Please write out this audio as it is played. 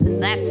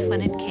That's when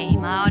it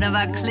came out of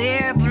a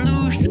clear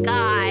blue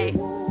sky.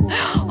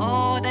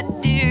 Oh, the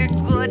dear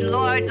good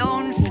Lord's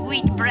own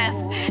sweet breath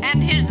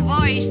and his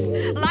voice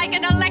like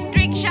an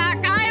electric shock.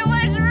 I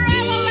was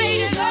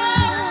revelated.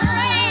 Oh,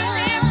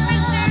 praise him,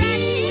 Mr.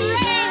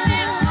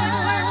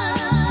 X.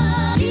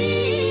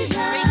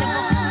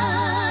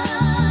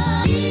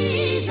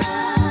 Praise his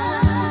good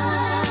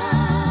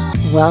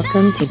work.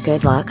 Welcome to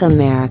Good Luck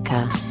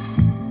America,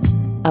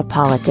 a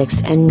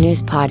politics and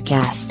news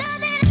podcast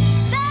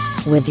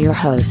with your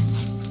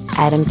hosts,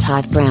 Adam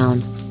Todd Brown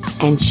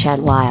and Chet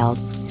Wild.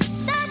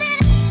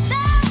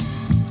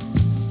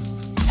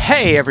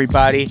 Hey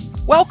everybody,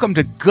 welcome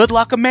to Good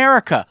Luck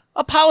America,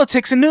 a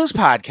politics and news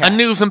podcast. A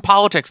news and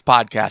politics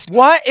podcast.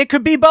 What? It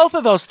could be both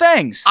of those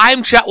things.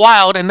 I'm Chet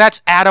Wild, and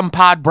that's Adam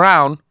Pod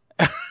Brown.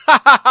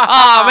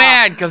 Oh,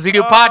 man, because we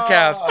do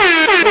podcasts.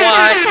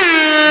 What?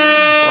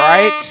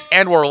 Right?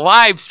 And we're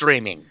live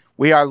streaming.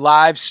 We are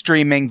live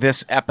streaming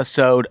this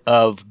episode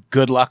of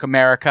Good Luck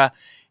America.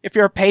 If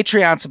you're a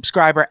Patreon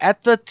subscriber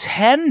at the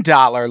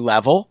 $10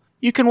 level,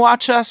 you can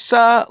watch us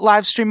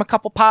live stream a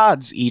couple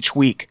pods each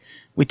week.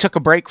 We took a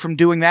break from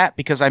doing that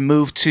because I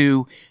moved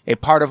to a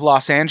part of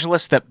Los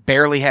Angeles that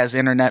barely has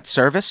internet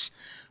service,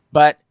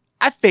 but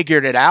I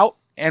figured it out,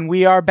 and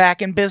we are back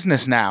in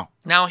business now.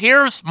 Now,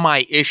 here's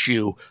my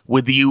issue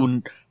with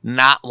you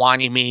not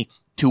wanting me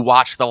to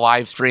watch the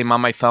live stream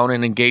on my phone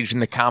and engage in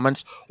the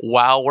comments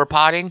while we're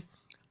podding.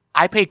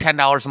 I pay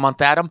 $10 a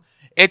month, Adam.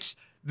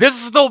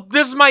 This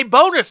is my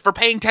bonus for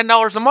paying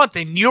 $10 a month,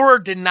 and you're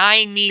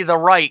denying me the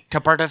right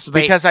to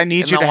participate. Because I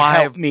need you to live.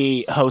 help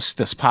me host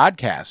this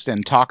podcast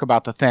and talk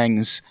about the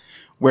things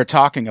we're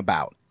talking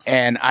about.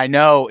 And I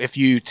know if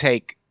you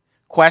take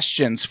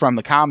questions from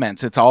the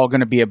comments, it's all going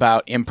to be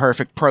about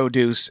imperfect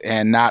produce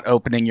and not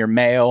opening your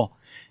mail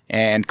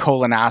and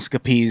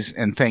colonoscopies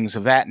and things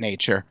of that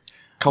nature.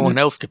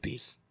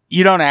 Colonoscopies.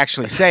 You don't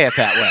actually say it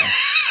that way,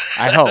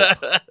 I hope.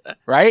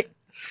 Right?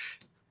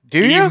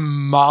 Do you?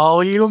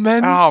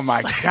 Emoluments? Oh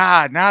my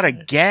God, not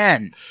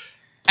again.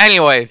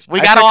 Anyways,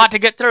 we got a lot to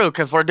get through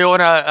because we're doing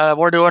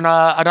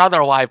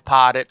another live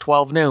pod at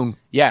 12 noon.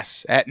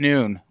 Yes, at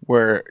noon.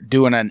 We're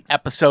doing an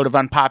episode of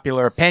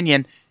Unpopular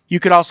Opinion. You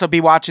could also be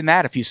watching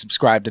that if you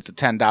subscribed at the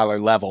 $10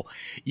 level.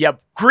 You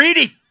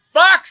greedy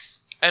fucks!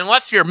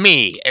 Unless you're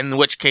me, in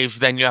which case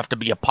then you have to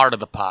be a part of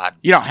the pod.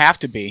 You don't have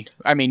to be.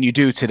 I mean, you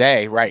do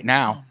today, right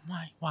now.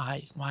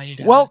 Why?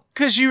 Well,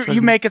 because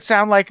you make it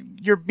sound like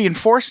you're being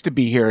forced to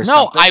be here or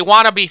something. No, I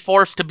want to be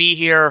forced to be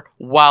here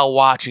while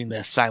watching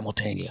this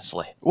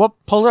simultaneously. Well,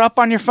 pull it up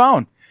on your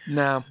phone.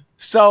 No.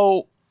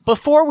 So,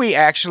 before we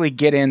actually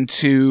get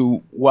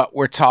into what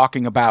we're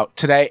talking about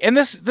today, and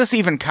this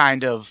even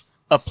kind of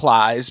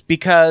applies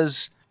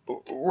because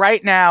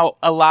right now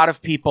a lot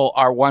of people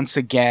are once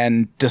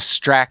again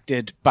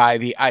distracted by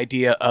the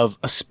idea of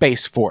a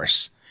space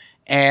force.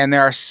 And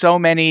there are so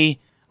many,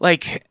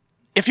 like,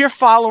 if you're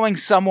following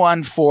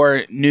someone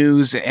for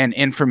news and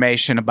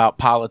information about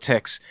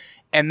politics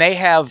and they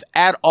have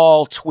at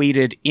all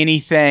tweeted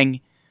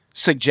anything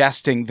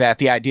suggesting that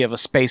the idea of a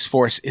space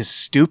force is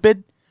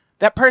stupid,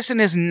 that person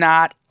is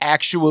not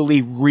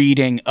actually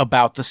reading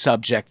about the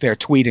subject they're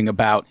tweeting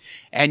about,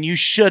 and you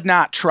should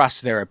not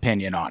trust their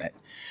opinion on it.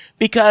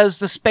 Because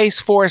the Space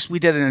Force, we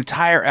did an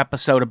entire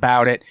episode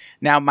about it.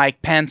 Now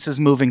Mike Pence is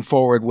moving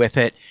forward with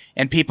it,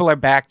 and people are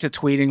back to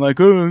tweeting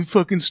like, oh,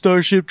 fucking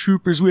Starship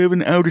Troopers, we have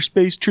an outer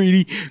space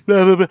treaty,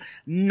 blah, blah, blah.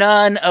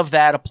 None of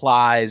that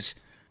applies.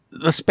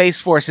 The Space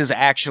Force is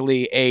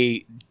actually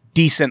a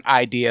decent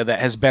idea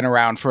that has been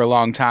around for a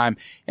long time,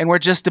 and we're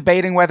just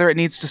debating whether it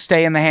needs to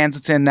stay in the hands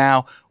it's in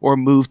now or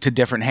move to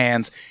different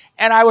hands.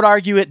 And I would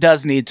argue it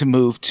does need to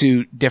move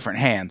to different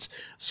hands.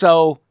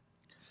 So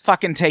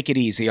fucking take it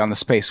easy on the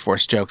Space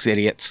Force jokes,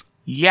 idiots.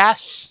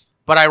 Yes,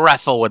 but I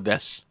wrestle with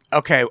this.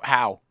 Okay,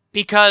 how?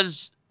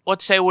 Because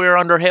let's say we're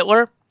under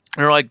Hitler,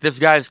 and we're like, this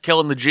guy's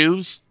killing the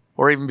Jews,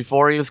 or even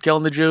before he was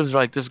killing the Jews, we're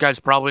like, this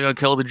guy's probably going to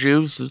kill the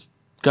Jews, he's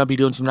going to be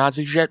doing some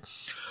Nazi shit.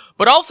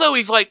 But also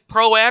he's like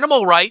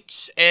pro-animal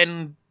rights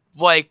and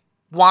like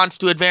wants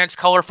to advance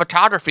color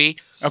photography.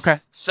 Okay.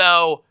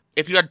 So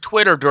if you had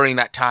Twitter during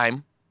that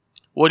time,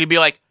 would you be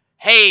like,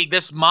 hey,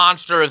 this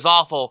monster is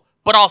awful,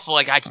 but also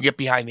like I can get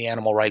behind the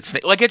animal rights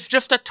thing? Like it's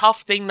just a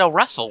tough thing to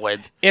wrestle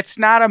with. It's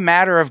not a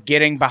matter of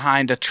getting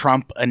behind a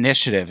Trump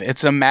initiative.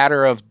 It's a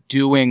matter of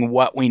doing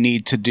what we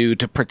need to do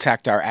to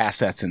protect our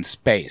assets in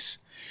space.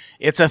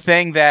 It's a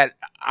thing that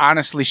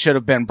honestly should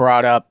have been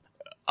brought up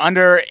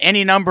under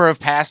any number of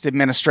past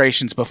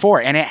administrations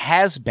before, and it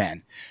has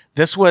been.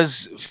 This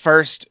was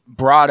first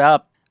brought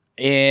up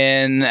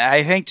in,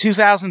 I think,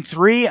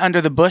 2003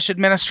 under the Bush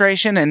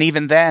administration, and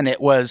even then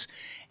it was,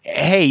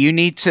 hey, you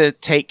need to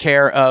take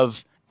care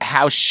of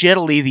how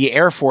shittily the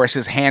Air Force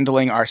is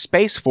handling our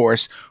Space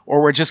Force,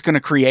 or we're just going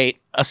to create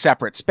a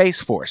separate Space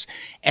Force.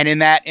 And in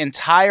that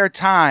entire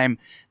time,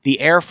 the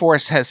Air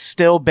Force has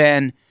still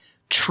been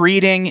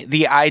treating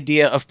the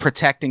idea of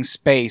protecting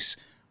space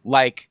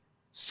like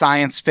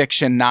science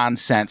fiction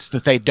nonsense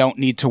that they don't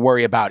need to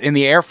worry about. In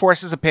the Air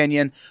Force's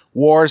opinion,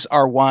 wars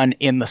are won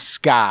in the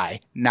sky,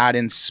 not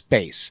in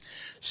space.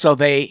 So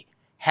they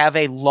have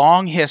a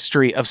long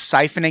history of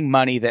siphoning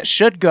money that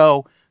should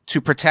go to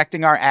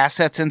protecting our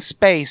assets in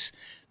space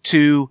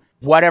to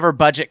whatever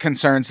budget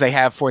concerns they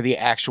have for the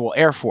actual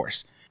Air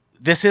Force.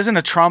 This isn't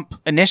a Trump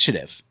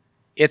initiative.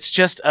 It's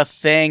just a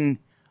thing.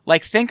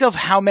 Like, think of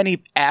how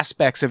many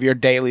aspects of your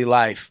daily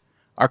life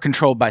are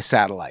controlled by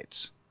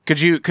satellites.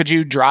 Could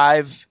you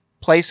drive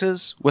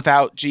places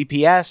without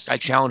GPS? I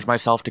challenge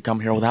myself to come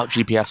here without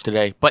GPS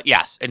today. But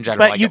yes, in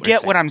general. But you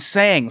get what I'm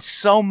saying.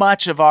 So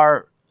much of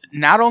our,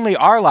 not only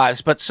our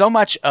lives, but so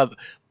much of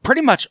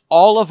pretty much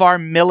all of our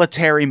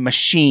military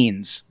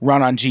machines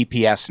run on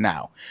GPS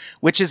now,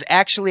 which is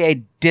actually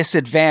a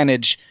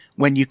disadvantage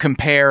when you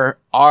compare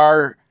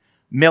our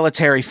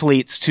military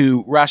fleets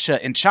to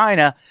Russia and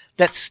China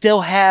that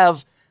still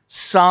have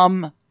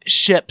some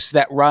ships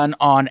that run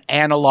on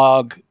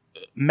analog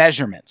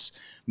measurements,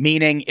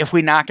 meaning if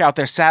we knock out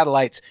their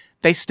satellites,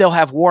 they still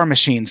have war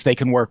machines they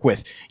can work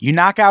with. You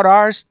knock out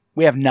ours,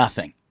 we have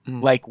nothing.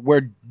 Like,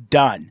 we're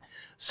done.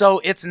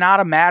 So it's not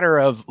a matter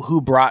of who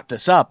brought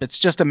this up. It's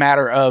just a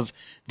matter of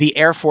the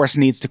Air Force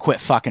needs to quit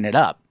fucking it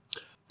up.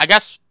 I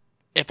guess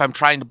if I'm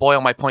trying to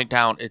boil my point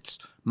down, it's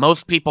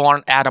most people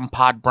aren't Adam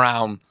Todd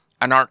Brown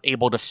and aren't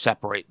able to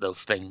separate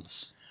those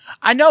things.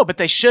 I know, but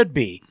they should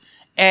be.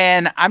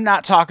 And I'm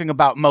not talking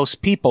about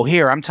most people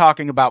here. I'm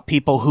talking about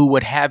people who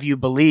would have you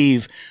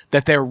believe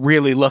that they're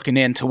really looking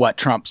into what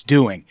Trump's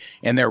doing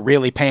and they're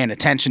really paying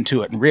attention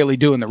to it and really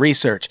doing the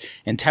research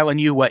and telling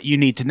you what you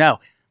need to know.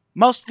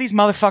 Most of these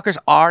motherfuckers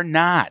are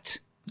not.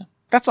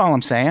 That's all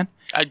I'm saying.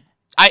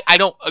 I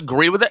don't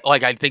agree with it.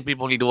 Like, I think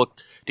people need to look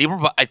deeper,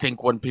 but I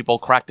think when people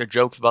crack their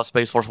jokes about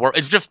Space Force war,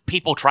 it's just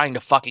people trying to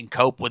fucking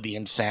cope with the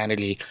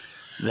insanity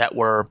that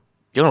we're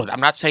dealing with. I'm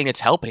not saying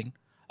it's helping.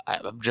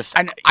 I'm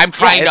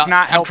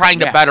trying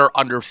to better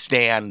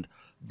understand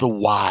the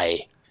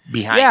why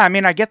behind it. Yeah, I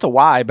mean, I get the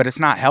why, but it's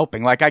not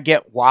helping. Like, I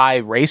get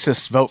why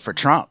racists vote for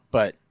Trump,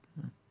 but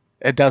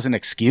it doesn't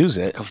excuse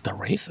it. Because they're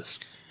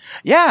racist.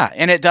 Yeah,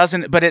 and it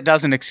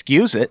doesn't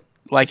excuse it.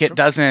 Like, it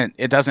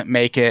doesn't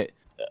make it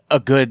a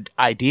good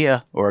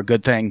idea or a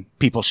good thing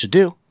people should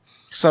do.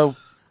 So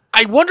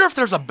I wonder if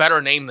there's a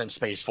better name than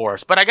Space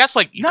Force, but I guess,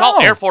 like, you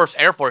call Air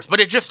Force, but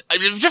it's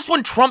just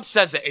when Trump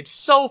says it, it's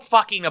so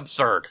fucking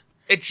absurd.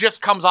 It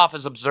just comes off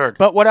as absurd.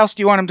 But what else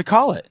do you want him to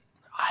call it?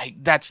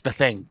 That's the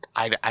thing.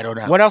 I don't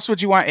know. What else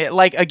would you want?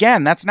 Like,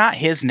 again, that's not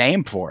his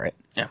name for it.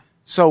 Yeah.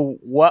 So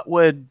what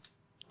would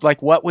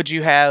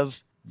you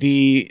have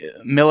the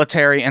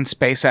military and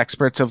space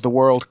experts of the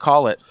world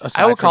call it?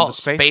 I would call it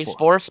Space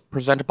Force,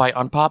 presented by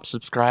Unpop.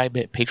 Subscribe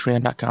at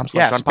patreon.com/Unpops.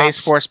 Yeah, Space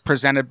Force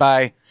presented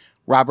by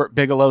Robert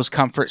Bigelow's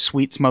Comfort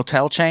Suites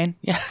motel chain.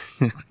 Yeah.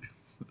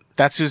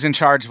 That's who's in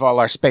charge of all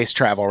our space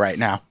travel right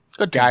now.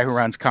 Good guy times. who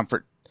runs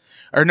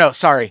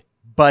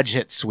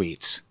Budget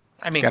Suites.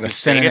 I mean, got you a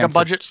stayed at synonym a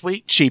budget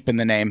suite? Cheap in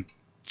the name.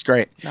 It's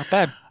great. Not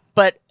bad.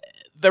 But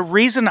the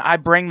reason I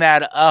bring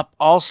that up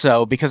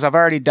also, because I've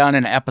already done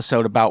an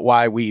episode about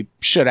why we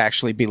should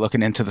actually be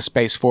looking into the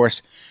Space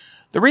Force.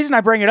 The reason I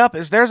bring it up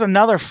is there's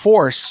another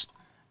force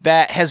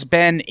that has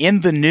been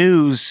in the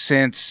news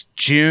since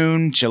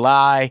June,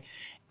 July,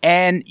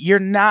 and you're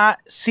not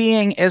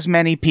seeing as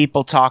many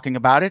people talking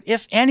about it,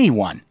 if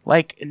anyone.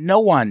 Like, no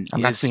one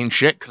I'm is not seeing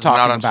shit because I'm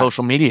not on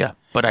social media,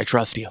 but I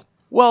trust you.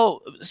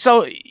 Well,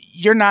 so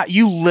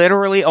you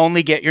literally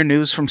only get your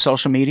news from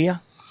social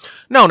media?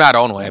 No, not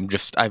only.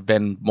 I've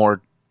been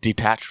more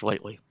detached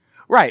lately.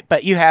 Right,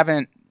 but you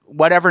haven't,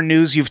 whatever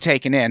news you've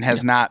taken in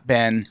has not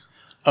been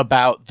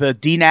about the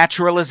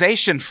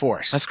denaturalization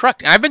force. That's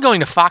correct. And I've been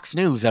going to Fox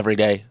News every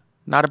day.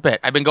 Not a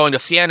bit. I've been going to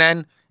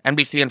CNN,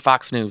 NBC, and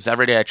Fox News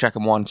every day. I check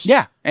them once.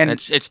 Yeah. And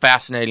it's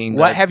fascinating.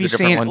 What have you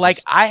seen? Ones.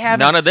 Like, I haven't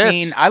None of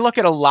seen, this. I look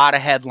at a lot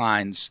of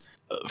headlines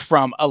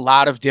from a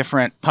lot of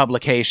different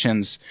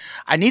publications.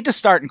 I need to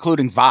start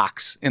including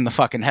Vox in the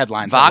fucking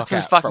headlines. Vox I look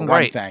is at, fucking for one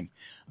great. thing,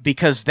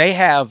 because they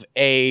have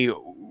a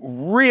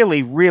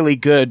really, really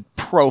good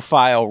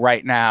profile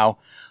right now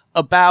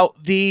about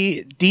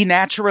the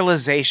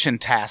denaturalization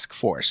task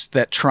force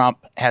that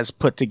Trump has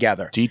put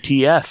together.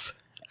 DTF.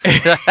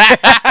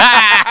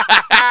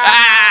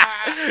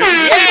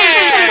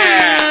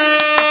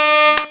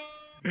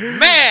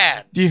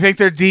 Man, Do you think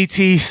they're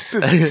DT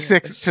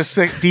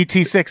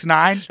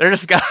 6-9? they're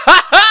just going.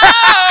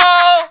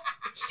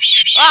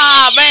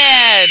 Ah,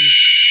 man.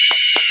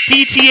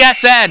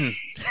 DTSN.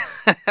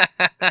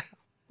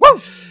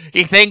 Woo! Do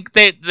you think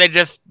they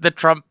just they're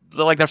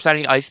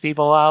sending ICE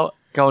people out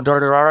going door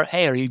to door?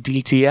 Hey, are you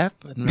DTF?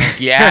 And they're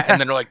like, yeah, and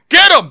then they're like,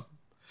 get them.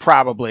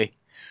 Probably.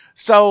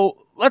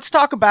 So let's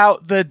talk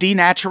about the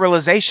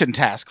denaturalization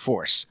task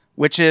force,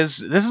 this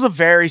is a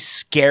very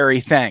scary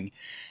thing.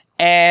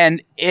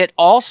 And it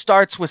all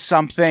starts with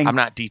something I'm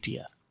not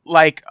DTF.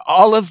 like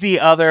all of the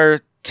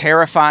other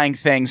terrifying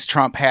things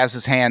Trump has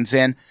his hands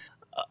in.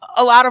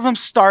 A lot of them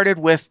started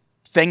with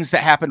things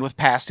that happened with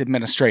past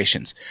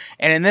administrations.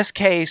 And in this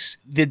case,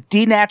 the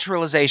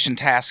Denaturalization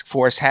Task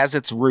Force has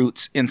its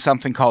roots in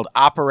something called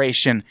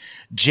Operation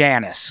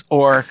Janus,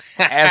 or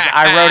as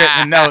I wrote it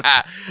in the notes,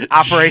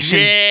 Operation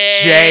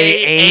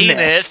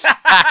J-Anus.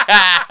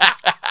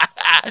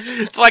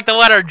 It's like the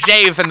letter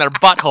J's in their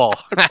butthole.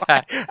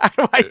 How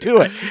do I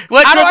do it?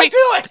 How do I do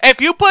it? If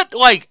you put,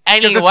 like,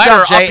 any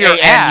letter up your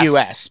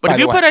ass. But if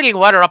you put any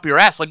letter up your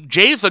ass, like,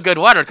 J's a good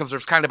letter because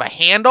there's kind of a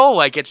handle.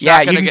 Like, it's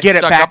not going to you can get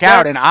it back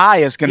out, and I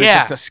is going to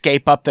just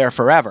escape up there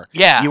forever.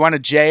 Yeah. You want a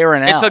J or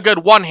an L? It's a good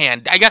one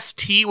hand. I guess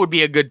T would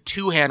be a good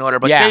two-hand letter,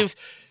 but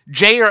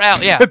J or L,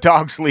 The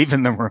dog's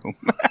leaving the room.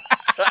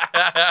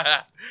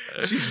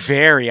 She's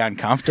very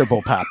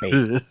uncomfortable,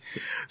 Poppy.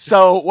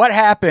 So what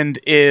happened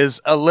is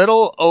a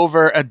little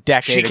over a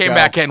decade ago. She came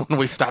back in when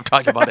we stopped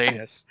talking about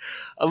anus.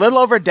 A little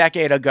over a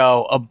decade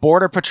ago, a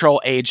Border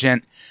Patrol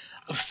agent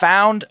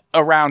found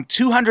around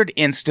 200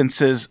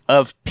 instances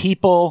of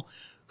people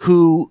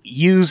who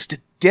used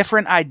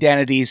different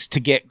identities to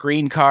get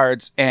green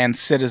cards and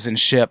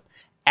citizenship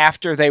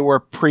after they were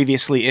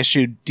previously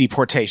issued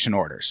deportation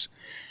orders.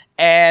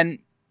 And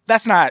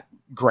that's not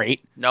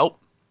great. Nope.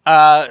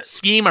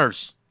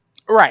 Schemers.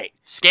 Right.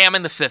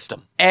 Scamming the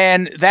system.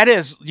 And that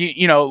is,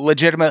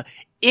 legitimate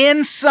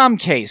in some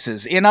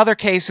cases. In other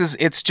cases,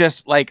 it's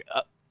just like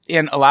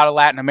in a lot of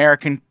Latin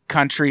American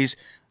countries,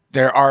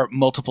 there are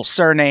multiple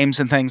surnames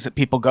and things that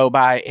people go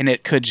by, and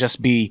it could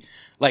just be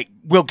like,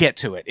 we'll get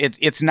to it.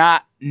 It's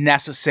not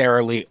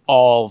necessarily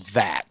all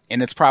that,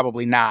 and it's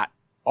probably not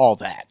all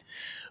that.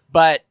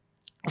 But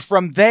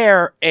from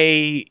there,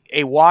 a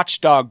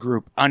watchdog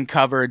group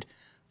uncovered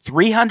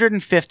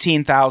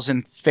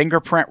 315,000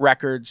 fingerprint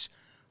records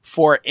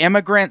for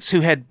immigrants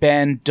who had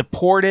been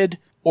deported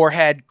or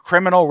had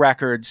criminal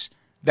records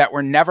that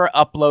were never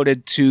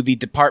uploaded to the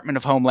Department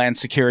of Homeland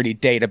Security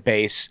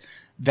database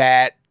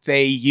that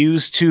they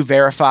use to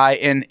verify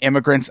an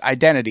immigrant's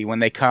identity when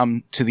they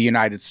come to the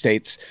United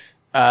States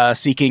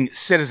seeking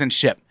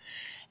citizenship.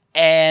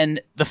 And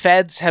the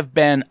feds have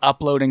been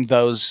uploading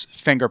those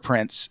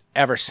fingerprints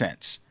ever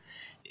since.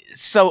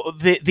 So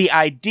the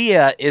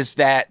idea is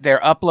that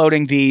they're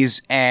uploading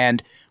these,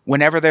 and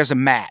whenever there's a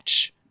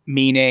match,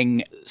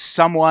 meaning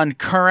someone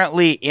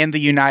currently in the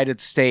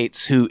United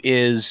States who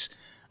is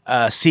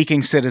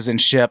seeking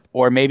citizenship,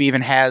 or maybe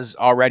even has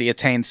already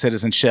attained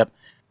citizenship,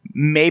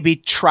 maybe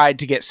tried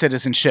to get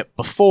citizenship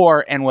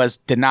before and was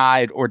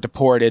denied or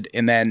deported,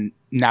 and then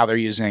now they're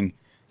using,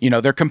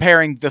 they're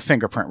comparing the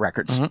fingerprint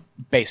records,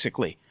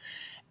 basically.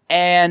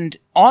 And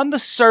on the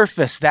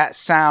surface, that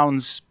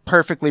sounds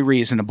perfectly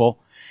reasonable.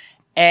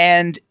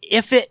 And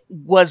if it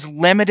was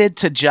limited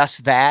to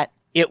just that,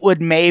 it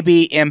would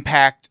maybe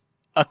impact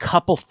a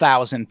couple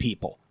thousand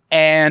people.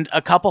 And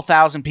a couple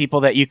thousand people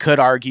that you could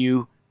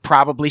argue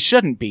probably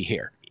shouldn't be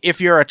here.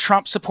 If you're a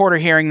Trump supporter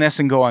hearing this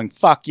and going,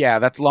 fuck yeah,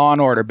 that's law and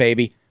order,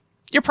 baby,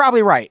 you're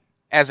probably right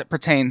as it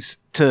pertains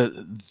to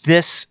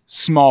this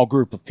small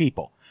group of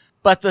people.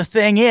 But the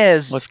thing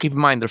is... Let's keep in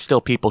mind, they're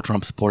still people,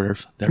 Trump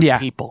supporters. They're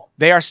people.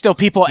 They are still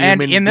people.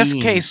 Human and in this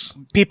beings. case,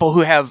 people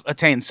who have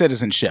attained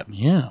citizenship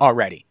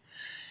already.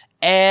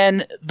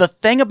 And the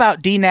thing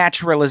about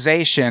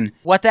denaturalization,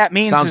 what that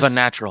means Sounds is...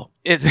 unnatural.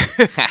 It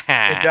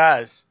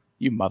does.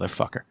 You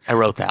motherfucker. I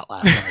wrote that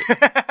last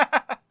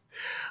night.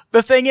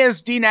 The thing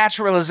is,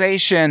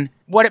 denaturalization,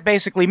 what it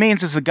basically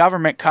means is the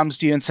government comes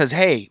to you and says,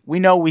 hey, we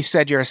know we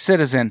said you're a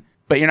citizen,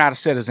 but you're not a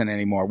citizen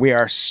anymore. We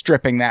are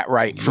stripping that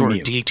right from you.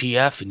 You're a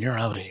DTF and you're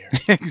out of here.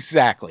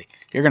 Exactly.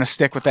 You're going to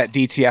stick with that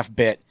DTF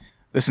bit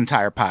this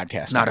entire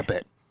podcast. Not a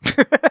bit.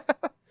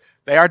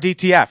 They are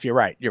DTF. You're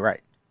right. You're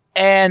right.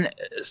 And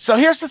so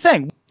here's the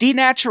thing.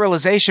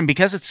 Denaturalization,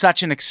 because it's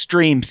such an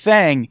extreme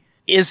thing,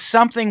 is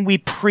something we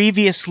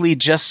previously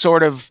just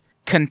sort of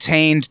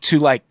contained to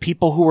like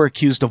people who were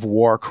accused of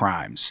war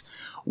crimes.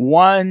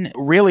 One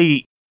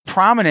really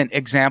prominent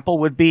example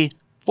would be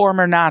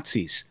former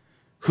Nazis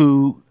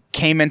who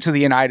came into the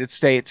United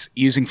States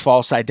using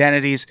false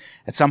identities.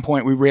 At some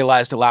point, we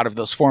realized a lot of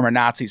those former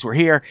Nazis were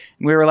here,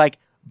 and we were like,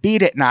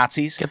 beat it,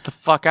 Nazis. Get the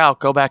fuck out.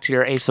 Go back to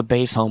your Ace of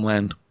Base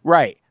homeland.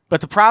 Right. But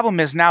the problem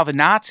is now the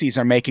Nazis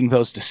are making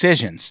those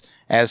decisions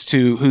as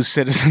to whose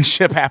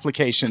citizenship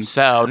applications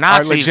So, are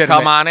Nazis, legitimate.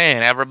 come on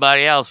in.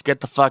 Everybody else, get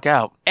the fuck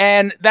out.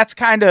 And that's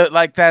kind of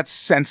like, that's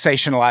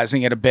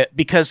sensationalizing it a bit,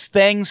 because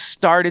things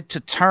started to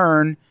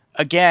turn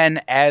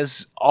again,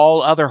 as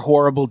all other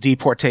horrible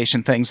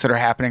deportation things that are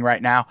happening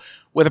right now,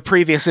 with a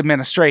previous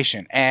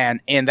administration.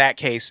 And in that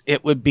case,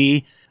 it would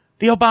be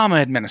the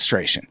Obama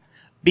administration.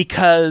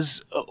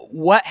 Because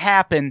what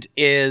happened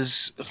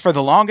is, for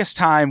the longest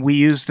time, we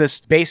used this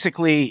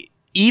basically,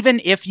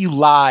 even if you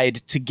lied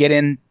to get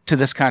into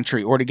this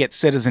country or to get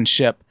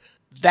citizenship,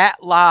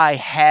 that lie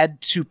had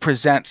to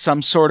present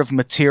some sort of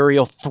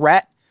material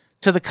threat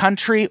to the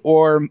country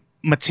or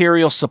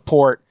material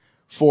support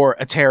for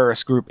a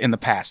terrorist group in the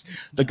past.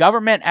 The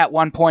government at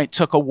one point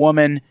took a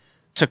woman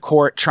to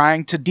court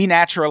trying to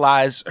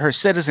denaturalize her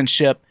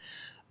citizenship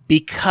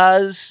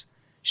because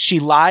she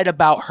lied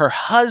about her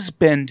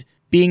husband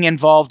being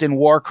involved in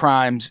war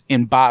crimes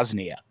in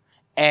Bosnia.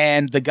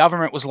 And the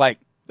government was like,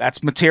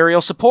 that's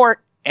material support.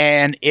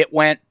 And it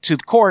went to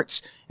the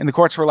courts, and the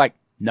courts were like,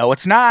 no,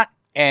 it's not.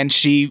 And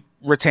she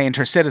retained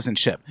her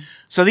citizenship.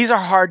 So these are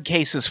hard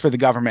cases for the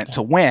government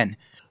to win.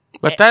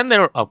 But then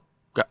go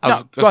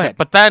ahead.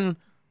 But then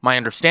my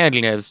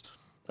understanding is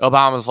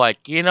Obama's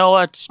like, you know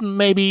what's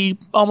maybe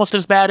almost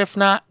as bad, if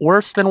not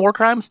worse than war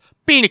crimes?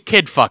 Being a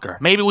kid fucker.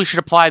 Maybe we should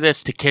apply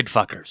this to kid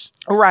fuckers.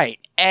 Right.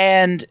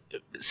 And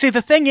see,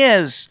 the thing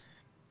is,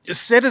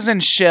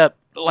 citizenship,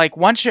 like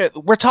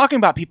we're talking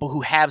about people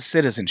who have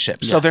citizenship.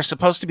 Yes. So they're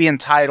supposed to be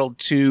entitled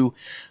to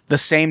the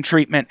same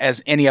treatment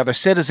as any other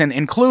citizen,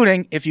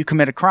 including if you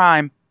commit a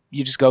crime,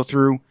 you just go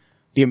through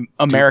the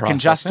American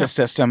justice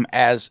system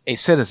as a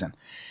citizen.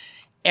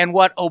 And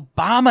what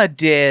Obama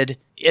did,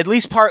 at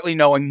least partly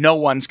knowing no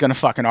one's going to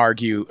fucking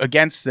argue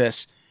against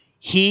this,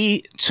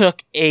 he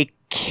took a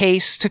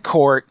case to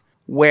court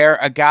where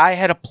a guy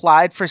had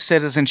applied for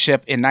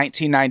citizenship in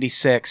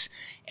 1996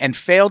 and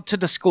failed to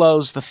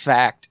disclose the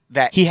fact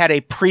that he had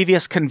a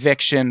previous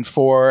conviction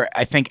for,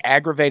 I think,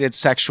 aggravated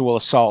sexual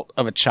assault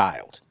of a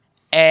child.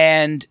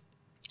 And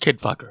kid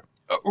fucker.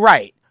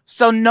 Right.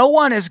 So no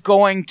one is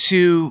going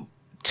to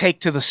take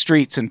to the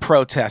streets and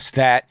protest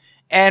that.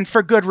 And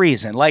for good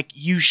reason. Like,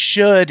 you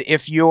should,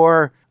 if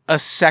you're a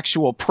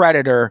sexual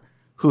predator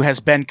who has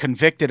been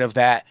convicted of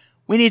that,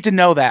 we need to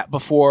know that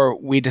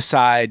before we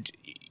decide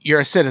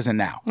you're a citizen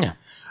now. Yeah.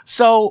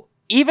 So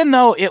even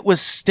though it was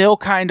still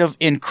kind of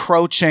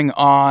encroaching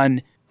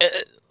on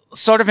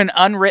sort of an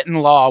unwritten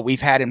law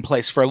we've had in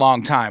place for a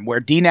long time, where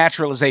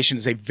denaturalization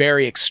is a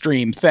very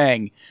extreme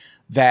thing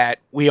that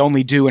we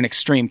only do in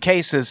extreme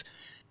cases,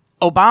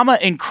 Obama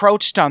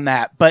encroached on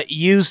that, but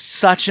used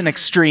such an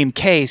extreme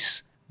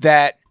case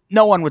that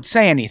no one would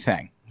say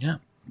anything. Yeah.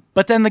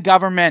 But then the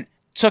government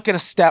took it a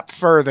step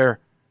further,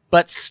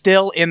 but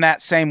still in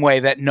that same way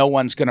that no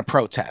one's going to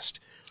protest.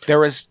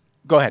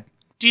 Go ahead.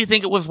 Do you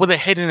think it was with a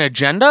hidden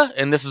agenda,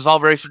 and this is all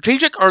very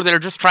strategic, or they're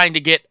just trying to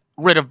get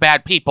rid of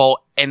bad people,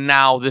 and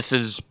now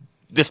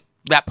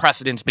that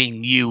precedent's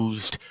being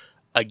used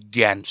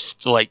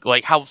against?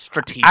 Like how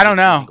strategic? I don't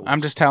know.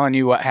 I'm just telling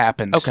you what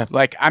happened. Okay.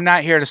 Like, I'm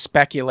not here to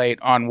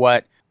speculate on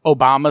what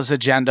Obama's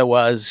agenda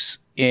was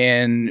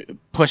in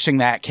pushing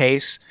that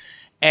case.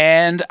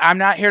 And I'm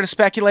not here to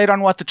speculate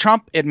on what the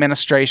Trump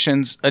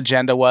administration's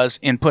agenda was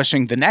in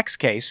pushing the next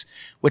case,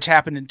 which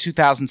happened in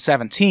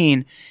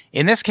 2017.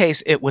 In this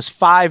case, it was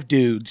 5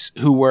 dudes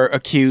who were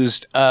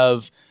accused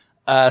of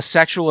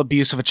sexual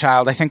abuse of a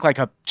child, I think like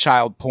a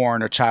child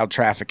porn or child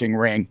trafficking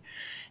ring.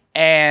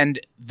 And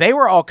they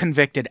were all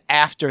convicted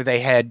after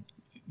they had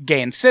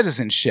gained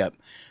citizenship.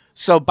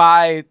 So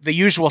by the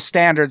usual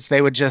standards,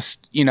 they would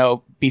just,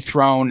 be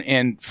thrown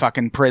in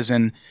fucking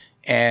prison,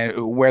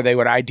 and where they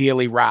would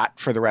ideally rot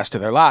for the rest of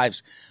their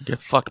lives. Get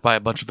fucked by a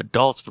bunch of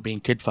adults for being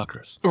kid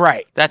fuckers.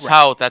 Right. That's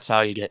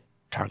how you get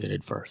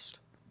targeted first.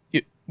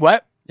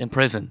 What? In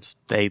prisons,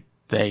 they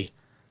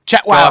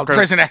Chet Wild,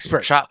 prison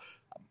expert.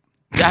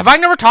 Have I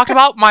never talked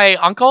about my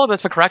uncle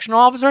that's a correctional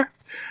officer?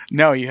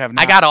 No, you have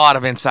not. I got a lot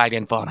of inside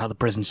info on how the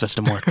prison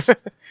system works.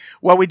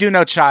 Well, we do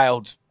know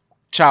child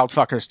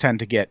fuckers tend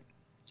to get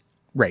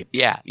raped.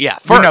 Yeah.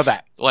 First, we know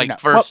that.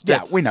 First. Well,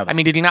 yeah, we know that. I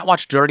mean, did you not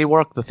watch Dirty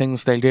Work, the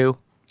things they do?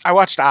 I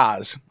watched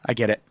Oz. I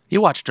get it. You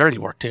watched Dirty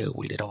Work, too.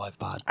 We did a live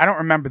pod. I don't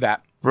remember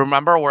that.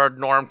 Remember where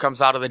Norm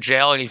comes out of the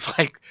jail and he's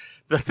like,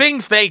 the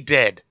things they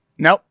did.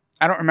 Nope.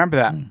 I don't remember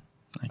that.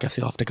 I guess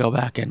you'll have to go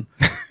back and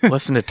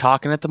listen to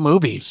Talking at the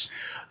Movies.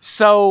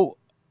 So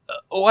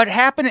what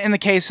happened in the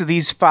case of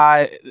these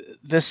 5,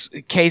 this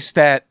case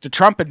that the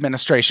Trump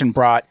administration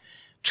brought,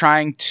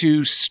 trying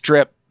to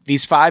strip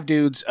these 5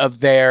 dudes of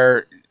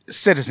their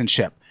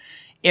citizenship.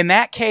 In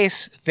that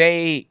case,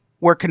 they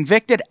were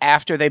convicted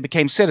after they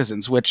became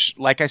citizens, which,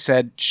 like I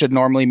said, should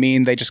normally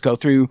mean they just go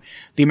through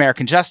the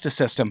American justice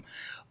system.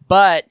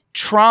 But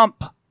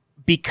Trump,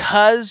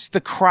 because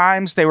the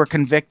crimes they were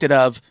convicted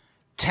of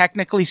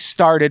technically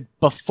started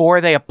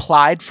before they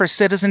applied for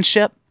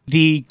citizenship,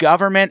 the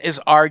government is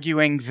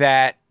arguing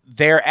that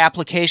their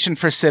application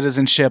for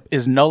citizenship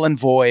is null and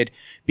void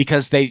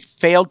because they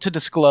failed to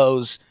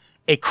disclose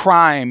a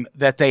crime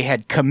that they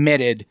had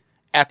committed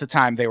at the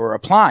time they were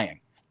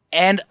applying.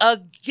 And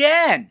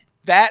again,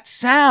 that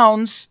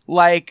sounds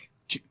like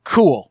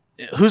cool.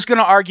 Who's going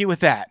to argue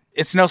with that?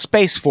 It's no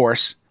Space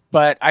Force,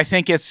 but I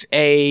think it's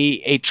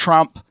a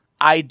Trump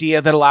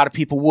idea that a lot of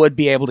people would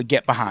be able to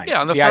get behind.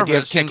 Yeah, on the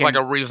surface, it seems like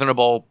a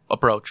reasonable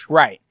approach.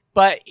 Right.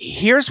 But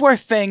here's where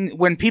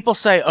when people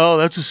say, oh,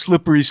 that's a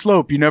slippery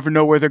slope, you never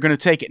know where they're going to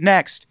take it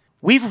next.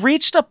 We've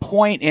reached a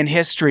point in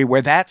history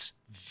where that's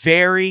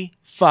very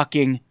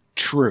fucking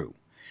true.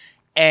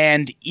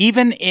 And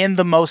even in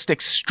the most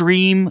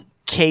extreme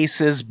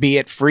cases, be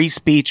it free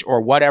speech or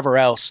whatever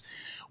else,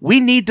 we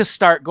need to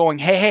start going,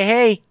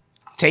 hey,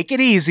 take it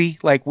easy.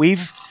 Like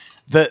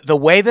the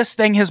way this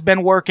thing has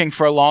been working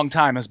for a long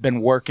time has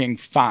been working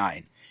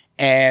fine.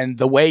 And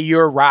the way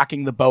you're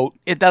rocking the boat,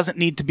 it doesn't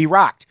need to be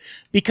rocked.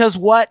 Because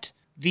what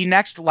the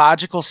next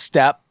logical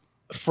step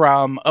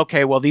from,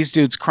 okay, well, these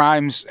dudes'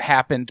 crimes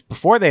happened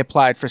before they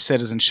applied for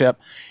citizenship,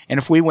 and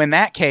if we win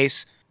that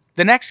case,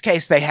 The next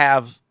case they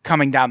have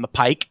coming down the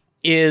pike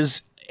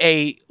is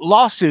a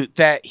lawsuit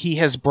that he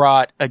has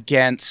brought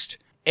against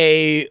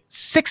a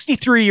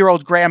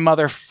 63-year-old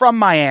grandmother from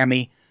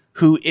Miami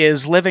who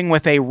is living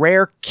with a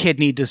rare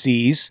kidney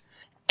disease.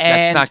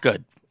 And That's not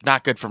good.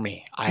 Not good for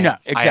me. I have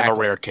a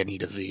rare kidney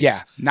disease.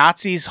 Yeah.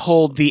 Nazis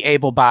hold the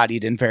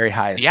able-bodied in very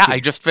high esteem. Yeah, I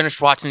just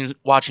finished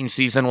watching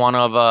season 1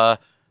 of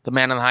The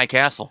Man in the High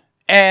Castle.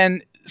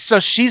 And so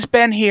she's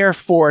been here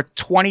for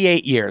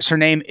 28 years. Her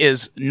name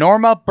is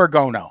Norma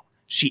Bergono.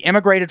 She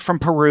immigrated from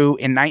Peru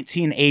in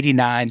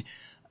 1989,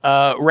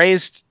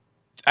 raised,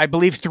 I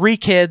believe, 3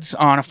 kids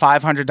on a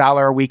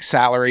 $500 a week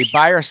salary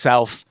by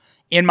herself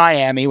in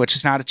Miami, which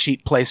is not a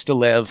cheap place to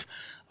live,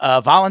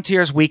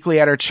 volunteers weekly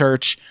at her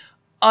church.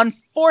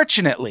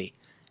 Unfortunately,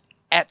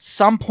 at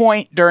some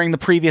point during the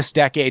previous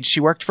decade,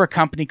 she worked for a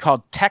company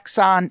called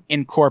Texon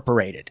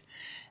Incorporated.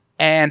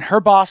 And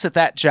her boss at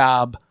that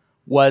job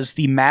was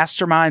the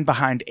mastermind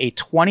behind a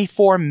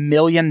 $24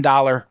 million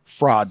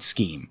fraud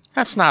scheme.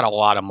 That's not a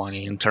lot of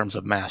money in terms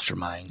of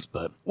masterminds,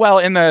 but... Well,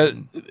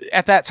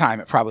 at that time,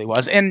 it probably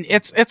was. And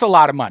it's a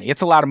lot of money.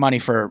 It's a lot of money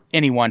for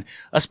anyone,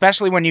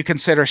 especially when you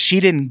consider she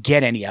didn't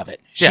get any of it.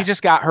 She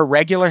just got her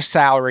regular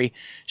salary.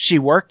 She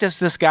worked as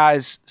this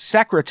guy's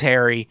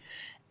secretary.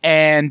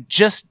 And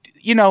just,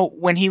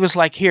 when he was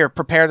like, here,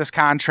 prepare this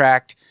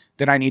contract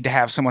that I need to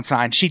have someone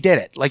sign, she did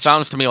it.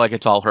 Sounds to me like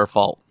it's all her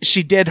fault.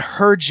 She did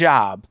her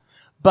job.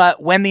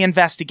 But when the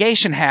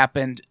investigation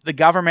happened, the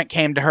government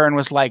came to her and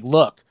was like,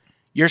 look,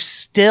 you're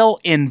still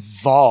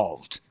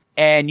involved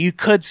and you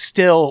could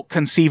still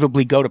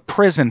conceivably go to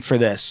prison for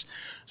this.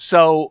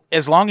 So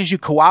as long as you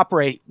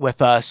cooperate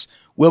with us,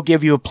 we'll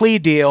give you a plea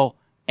deal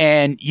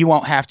and you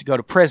won't have to go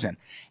to prison.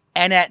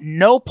 And at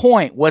no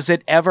point was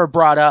it ever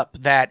brought up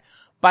that,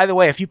 by the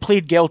way, if you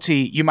plead guilty,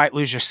 you might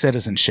lose your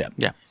citizenship.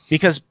 Yeah.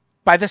 Because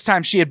by this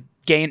time she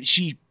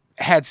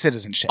had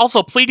citizenship.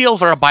 Also, plea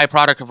deals are a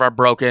byproduct of our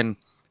broken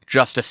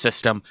justice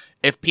system.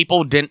 If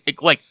people didn't,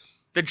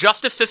 the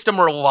justice system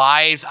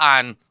relies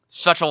on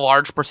such a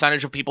large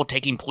percentage of people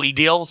taking plea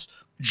deals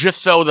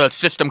just so the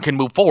system can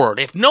move forward.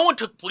 If no one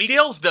took plea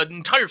deals, the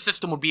entire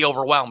system would be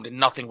overwhelmed and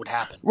nothing would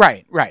happen.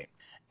 Right.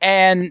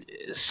 And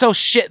so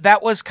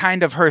that was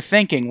kind of her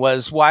thinking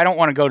was, well, I don't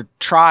want to go to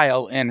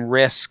trial and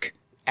risk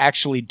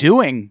actually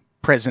doing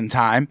prison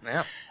time.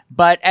 Yeah.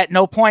 But at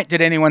no point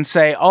did anyone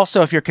say,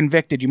 also, if you're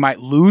convicted, you might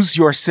lose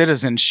your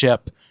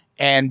citizenship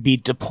and be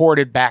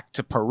deported back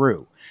to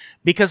Peru.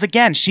 Because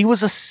again, she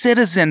was a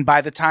citizen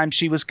by the time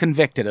she was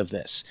convicted of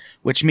this,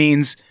 which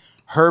means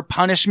her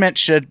punishment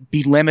should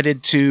be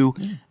limited to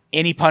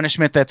any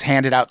punishment that's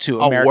handed out to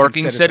American a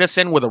working citizens.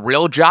 citizen with a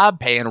real job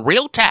paying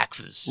real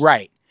taxes.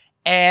 Right.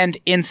 And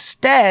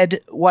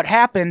instead, what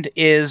happened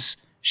is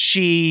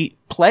she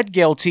pled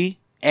guilty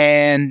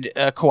and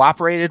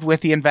cooperated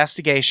with the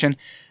investigation.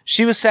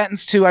 She was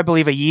sentenced to, I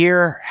believe, a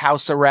year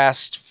house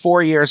arrest,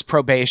 4 years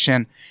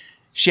probation.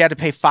 She had to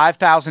pay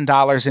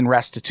 $5,000 in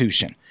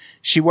restitution.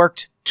 She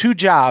worked 2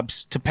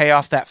 jobs to pay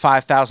off that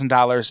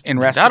 $5,000 in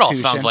restitution. That all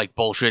sounds like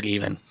bullshit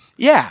even.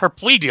 Yeah. Her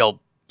plea deal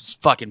is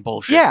fucking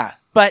bullshit. Yeah.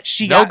 But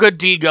no good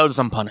deed goes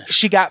unpunished.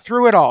 She got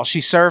through it all.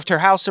 She served her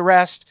house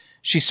arrest.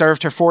 She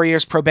served her 4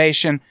 years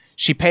probation.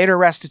 She paid her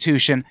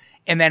restitution.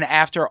 And then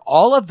after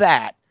all of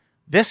that,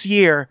 this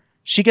year,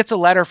 she gets a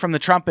letter from the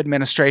Trump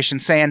administration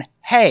saying,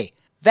 hey,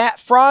 that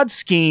fraud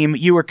scheme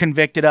you were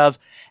convicted of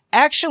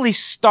actually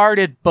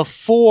started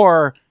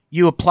before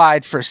you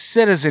applied for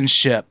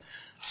citizenship.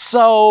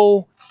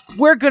 So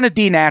we're going to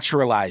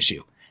denaturalize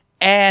you.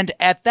 And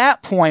at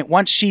that point,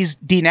 once she's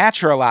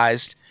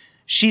denaturalized,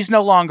 she's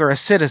no longer a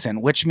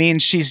citizen, which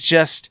means she's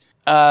just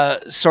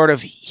sort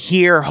of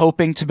here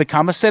hoping to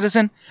become a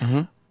citizen,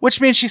 which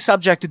means she's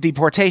subject to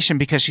deportation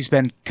because she's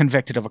been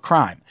convicted of a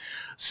crime.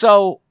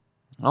 So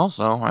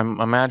also, I'm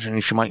imagining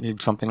she might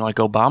need something like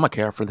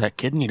Obamacare for that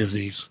kidney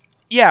disease.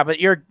 Yeah, but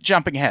you're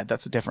jumping ahead.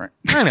 That's different.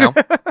 I know.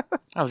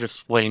 I was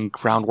just laying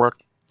groundwork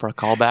for a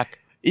callback.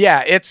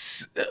 Yeah,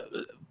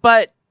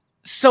 but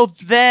so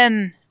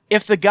then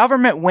if the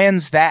government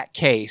wins that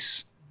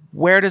case,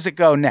 where does it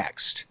go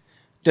next?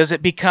 Does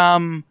it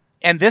become,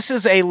 and this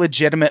is a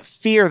legitimate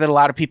fear that a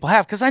lot of people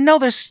have, because I know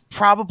there's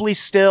probably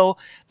still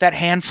that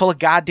handful of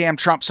goddamn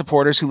Trump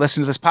supporters who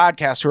listen to this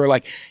podcast who are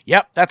like,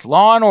 yep, that's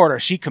Law and Order.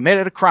 She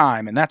committed a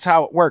crime and that's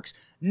how it works.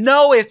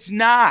 No, it's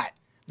not.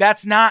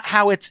 That's not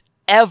how it's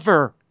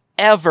ever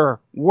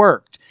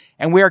worked.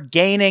 And we are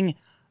gaining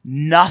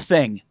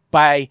nothing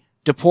by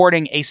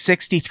deporting a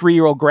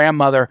 63-year-old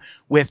grandmother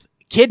with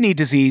kidney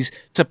disease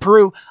to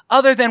Peru,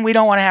 other than we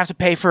don't want to have to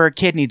pay for her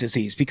kidney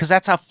disease, because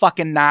that's how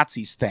fucking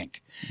Nazis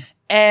think.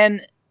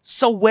 And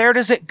so where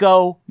does it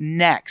go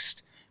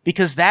next?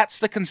 Because that's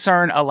the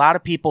concern a lot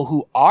of people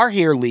who are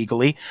here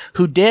legally,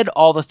 who did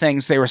all the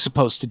things they were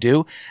supposed to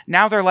do,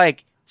 now they're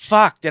like,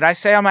 fuck, did I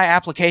say on my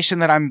application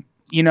that I'm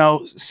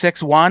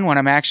 6'1" when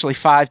I'm actually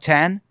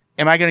 5'10"?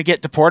 Am I going to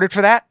get deported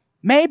for that?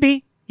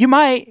 Maybe. You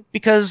might,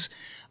 because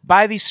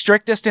by the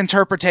strictest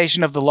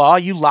interpretation of the law,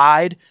 you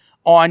lied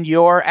on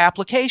your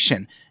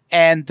application.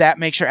 and that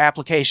makes your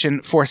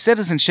application for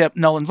citizenship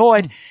null and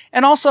void.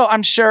 And also,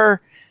 I'm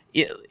sure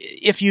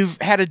if you've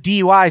had a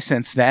DUI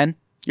since then,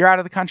 you're out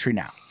of the country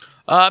now.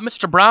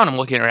 Mr. Brown, I'm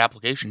looking at your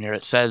application here.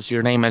 It says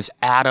your name is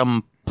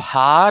Adam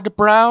Todd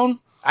Brown.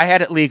 I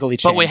had it legally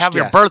changed. But we have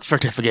your birth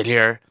certificate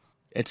here.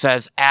 It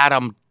says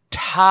Adam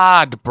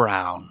Todd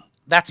Brown.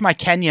 That's my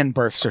Kenyan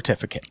birth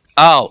certificate.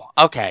 Oh,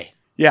 okay.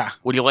 Yeah.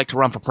 Would you like to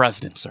run for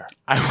president, sir?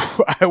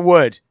 I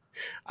would.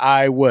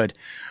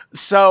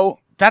 So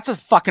that's a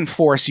fucking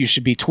force you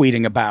should be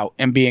tweeting about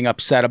and being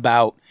upset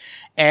about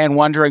and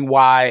wondering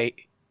why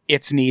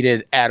it's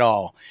needed at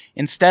all.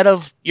 Instead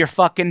of your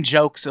fucking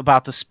jokes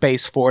about the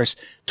Space Force,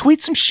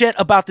 tweet some shit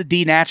about the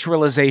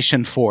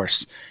denaturalization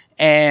force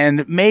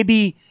and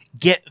maybe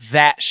get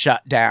that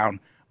shut down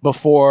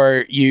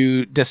before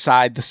you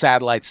decide the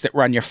satellites that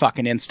run your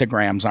fucking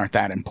Instagrams aren't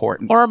that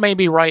important. Or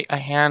maybe write a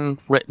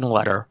handwritten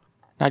letter,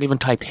 not even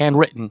typed,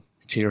 handwritten,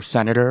 to your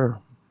senator,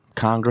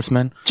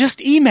 congressman.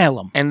 Just email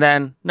them. And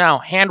then, no,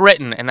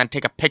 handwritten, and then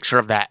take a picture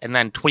of that, and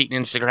then tweet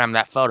and Instagram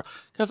that photo.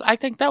 Because I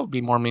think that would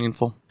be more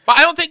meaningful. But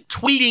I don't think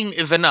tweeting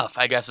is enough,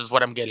 I guess, is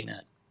what I'm getting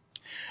at.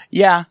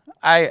 Yeah,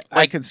 I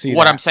could see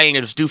what that. I'm saying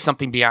is do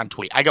something beyond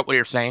tweet. I get what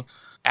you're saying.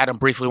 Adam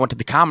briefly went to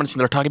the comments, and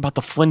they're talking about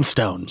the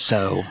Flintstones,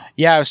 so...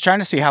 Yeah, I was trying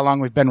to see how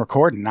long we've been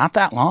recording. Not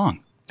that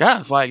long. Yeah,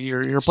 it's like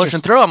you're pushing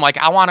through. I'm like,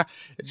 I want to...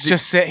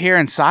 Just sit here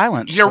in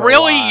silence. You're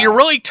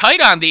really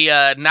tight on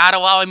the not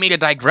allowing me to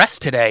digress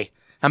today.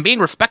 I'm being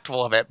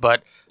respectful of it,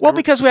 but... Well,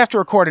 because we have to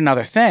record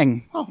another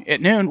thing at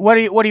noon. What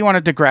do you want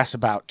to digress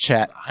about,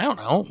 Chet? I don't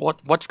know.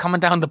 What's coming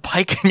down the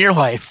pike in your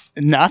life?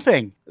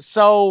 Nothing.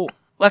 So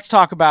let's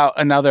talk about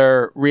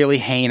another really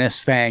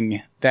heinous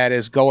thing that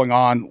is going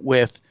on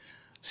with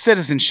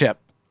citizenship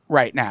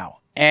right now.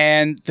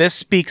 And this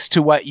speaks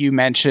to what you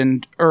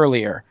mentioned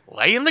earlier.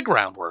 Laying the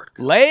groundwork.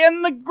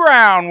 Laying the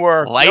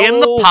groundwork.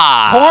 Laying the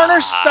pod.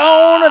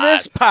 Cornerstone of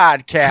this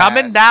podcast.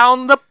 Coming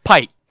down the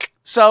pike.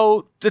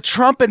 So the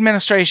Trump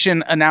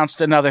administration announced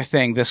another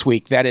thing this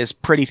week that is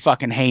pretty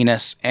fucking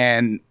heinous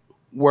and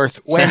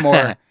worth way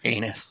more.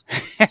 Anus.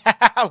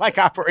 Like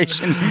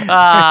Operation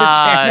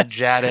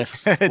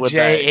Jadis.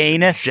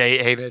 J-Anus.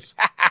 J-Anus.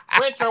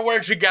 Winter,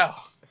 where'd you go?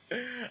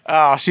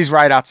 Oh, she's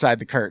right outside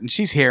the curtain.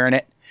 She's hearing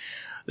it.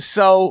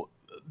 So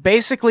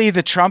basically,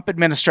 the Trump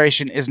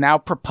administration is now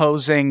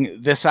proposing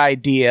this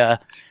idea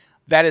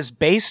that is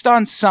based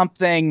on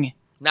something...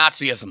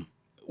 Nazism.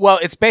 Well,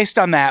 it's based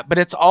on that, but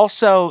it's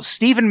also...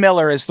 Stephen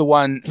Miller is the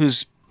one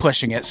who's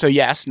pushing it. So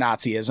yes,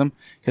 Nazism,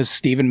 because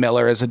Stephen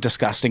Miller is a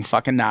disgusting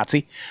fucking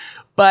Nazi.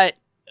 But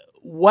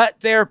what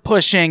they're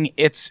pushing,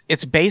 it's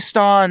based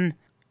on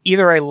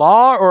either a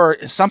law or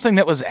something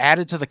that was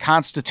added to the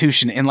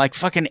Constitution in like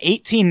fucking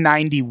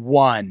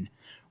 1891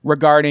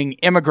 regarding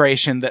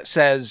immigration that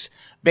says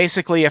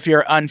basically if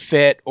you're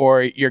unfit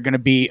or you're going to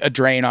be a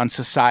drain on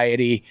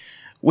society,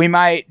 we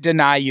might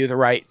deny you the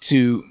right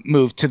to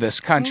move to this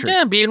country.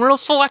 Yeah, being real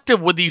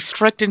selective with the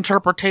strict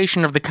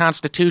interpretation of the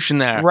Constitution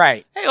there.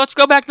 Right. Hey, let's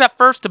go back to that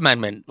First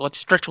Amendment. Let's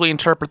strictly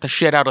interpret the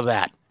shit out of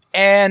that.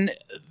 And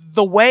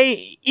the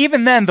way,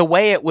 even then, the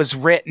way it was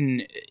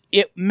written,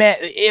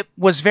 it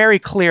was very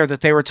clear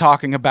that they were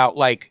talking about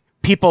like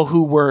people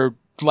who were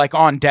like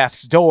on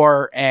death's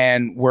door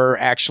and were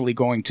actually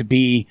going to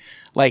be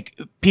like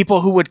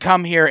people who would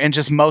come here and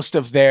just most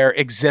of their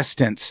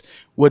existence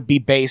would be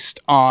based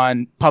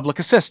on public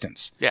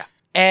assistance. Yeah.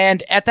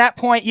 And at that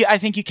point, I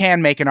think you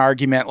can make an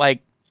argument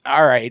like,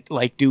 all right,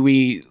 like, do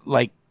we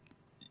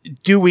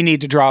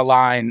need to draw a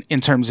line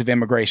in terms of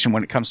immigration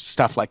when it comes to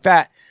stuff like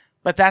that?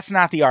 But that's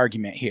not the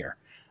argument here,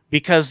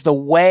 because the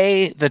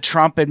way the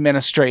Trump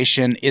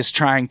administration is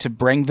trying to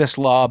bring this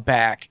law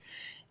back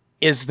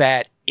is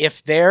that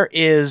if there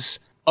is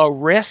a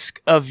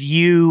risk of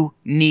you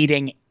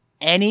needing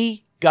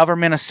any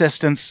government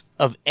assistance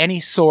of any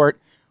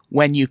sort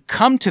when you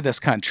come to this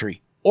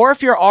country, or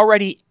if you're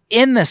already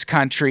in this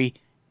country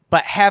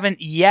but haven't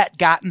yet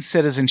gotten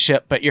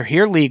citizenship, but you're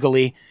here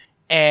legally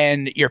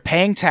and you're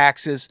paying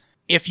taxes,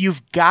 if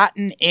you've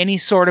gotten any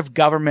sort of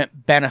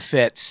government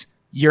benefits,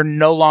 you're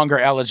no longer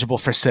eligible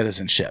for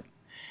citizenship.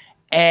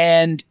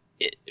 And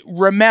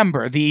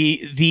remember, the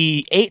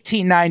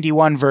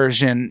 1891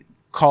 version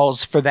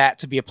calls for that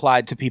to be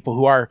applied to people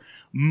who are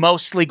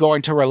mostly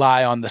going to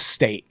rely on the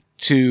state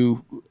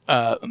to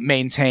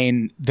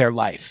maintain their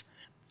life.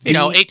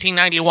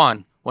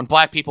 1891, when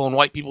black people and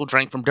white people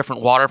drank from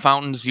different water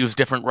fountains, used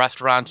different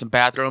restaurants and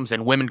bathrooms,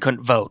 and women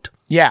couldn't vote.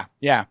 Yeah.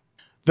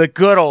 The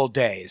good old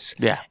days.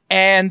 Yeah.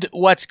 And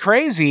what's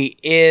crazy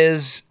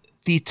is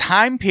the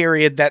time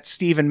period that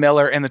Stephen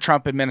Miller and the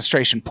Trump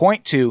administration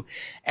point to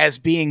as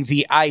being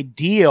the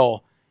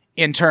ideal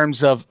in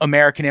terms of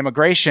American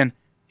immigration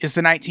is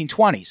the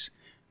 1920s,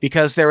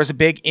 because there was a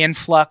big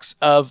influx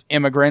of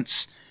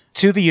immigrants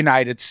to the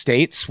United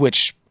States,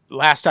 which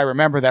last I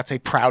remember, that's a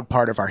proud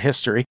part of our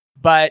history.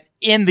 But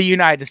in the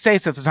United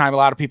States at the time, a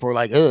lot of people were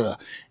like, ugh.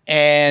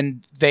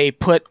 And they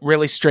put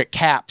really strict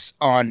caps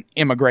on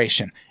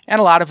immigration.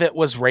 And a lot of it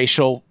was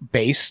racial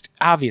based.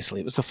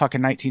 Obviously, it was the fucking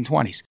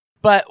 1920s.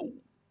 But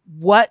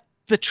what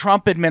the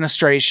Trump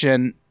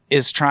administration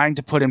is trying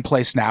to put in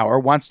place now, or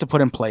wants to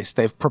put in place.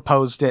 They've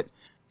proposed it.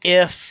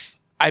 If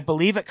I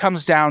believe it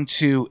comes down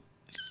to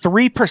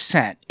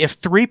 3%,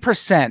 if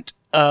 3%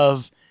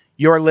 of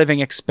your living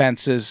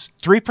expenses,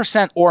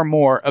 3% or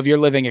more of your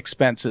living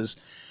expenses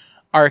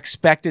are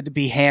expected to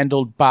be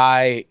handled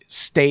by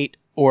state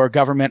or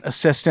government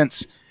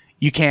assistance,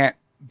 you can't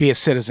be a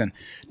citizen.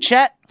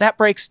 Chet, that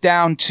breaks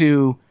down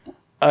to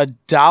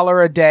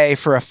 $1 a day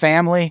for a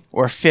family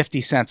or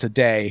 50 cents a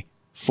day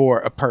for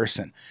a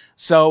person.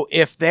 So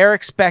if they're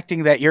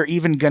expecting that you're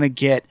even going to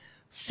get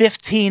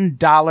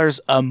 $15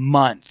 a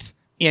month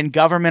in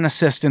government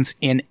assistance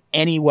in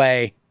any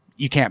way,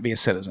 you can't be a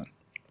citizen.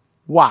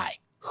 Why?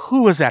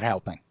 Who is that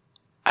helping?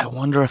 I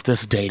wonder if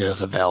this data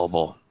is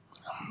available.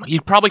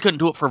 You probably couldn't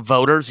do it for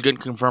voters. You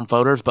couldn't confirm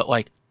voters, but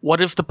like, what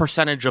is the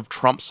percentage of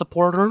Trump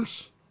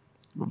supporters?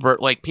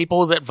 Like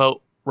people that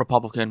vote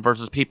Republican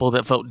versus people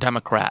that vote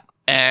Democrat.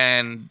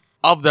 And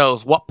of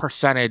those, what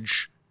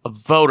percentage of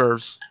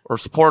voters or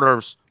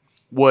supporters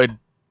would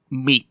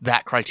meet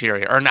that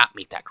criteria or not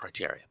meet that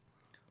criteria?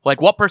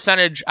 Like what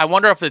percentage, I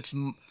wonder if it's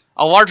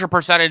a larger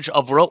percentage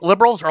of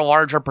liberals or a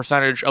larger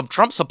percentage of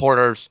Trump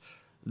supporters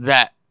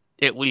that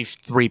at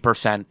least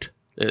 3%,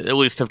 at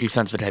least 50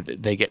 cents a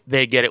day,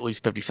 they get at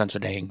least 50 cents a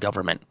day in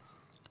government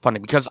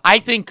funding. Because I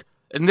think,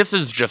 and this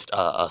is just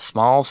a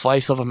small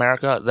slice of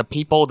America, the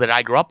people that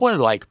I grew up with,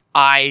 like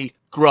I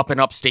grew up in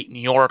upstate New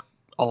York,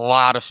 a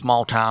lot of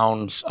small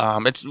towns.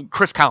 It's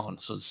Chris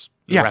Collins is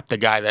the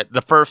guy that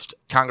the first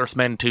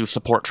congressman to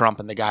support Trump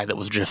and the guy that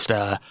was just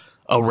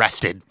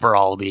arrested for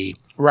all the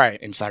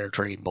insider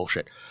trading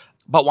bullshit.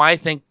 But when I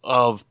think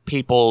of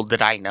people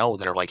that I know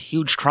that are like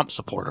huge Trump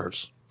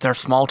supporters, they're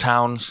small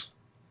towns.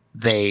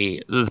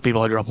 The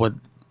people I grew up with,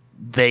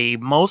 they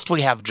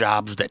mostly have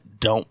jobs that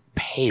don't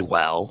pay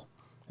well,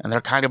 and they're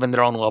kind of in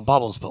their own little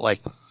bubbles. But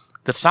like,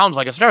 this sounds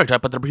like a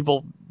stereotype, but they're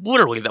people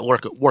literally that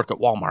work at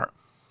Walmart.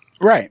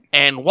 Right.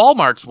 And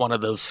Walmart's one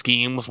of those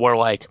schemes where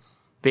like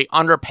they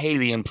underpay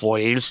the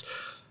employees,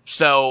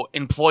 so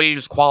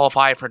employees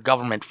qualify for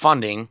government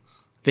funding.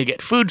 They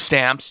get food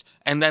stamps,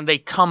 and then they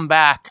come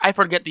back. I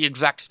forget the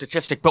exact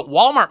statistic, but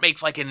Walmart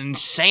makes like an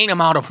insane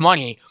amount of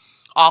money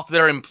off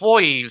their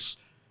employees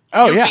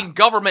using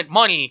government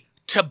money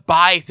to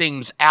buy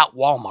things at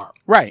Walmart.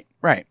 Right,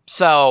 right.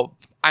 So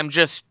I'm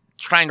just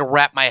trying to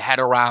wrap my head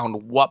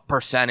around what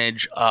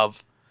percentage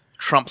of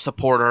Trump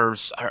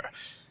supporters are.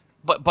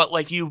 But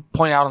like you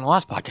pointed out on the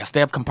last podcast, they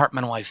have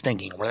compartmentalized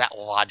thinking where that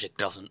logic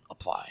doesn't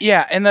apply.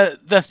 Yeah, and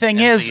the thing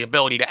is, the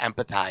ability to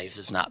empathize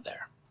is not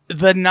there.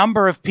 The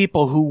number of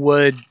people who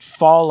would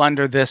fall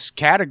under this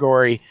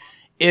category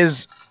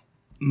is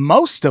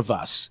most of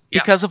us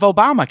because of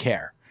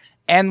Obamacare.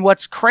 And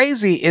what's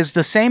crazy is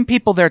the same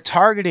people they're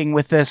targeting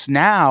with this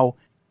now,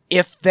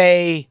 if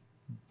they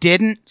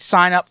didn't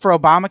sign up for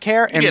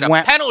Obamacare and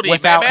went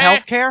without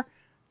health care,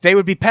 they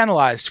would be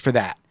penalized for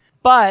that.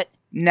 But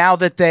now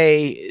that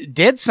they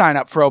did sign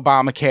up for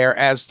Obamacare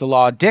as the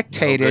law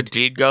dictated, no good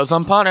deed goes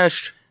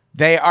unpunished.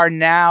 They are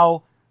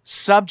now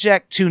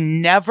subject to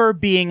never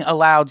being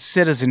allowed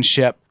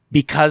citizenship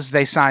because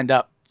they signed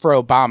up for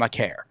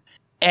Obamacare.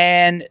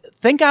 And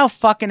think how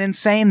fucking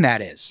insane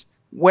that is.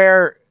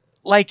 Where,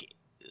 like,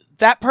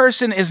 that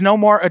person is no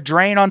more a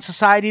drain on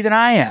society than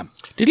I am.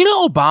 Did you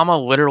know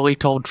Obama literally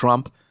told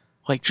Trump,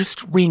 like,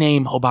 just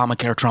rename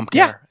Obamacare Trump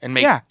Care and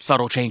make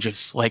subtle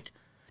changes? Like,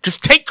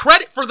 just take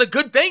credit for the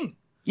good thing.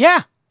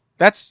 Yeah,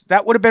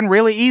 that would have been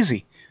really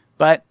easy.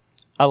 But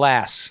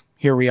alas,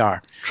 here we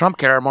are. Trump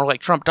care, more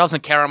like Trump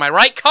doesn't care, am I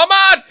right? Come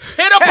on!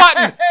 Hit a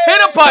button!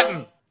 Hit a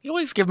button! You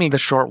always give me the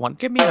short one.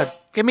 Give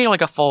me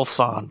like a full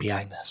song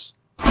behind this.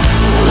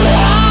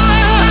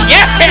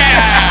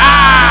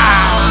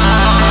 Yeah!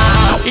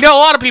 You know,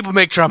 a lot of people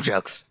make Trump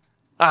jokes.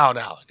 Oh,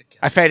 no.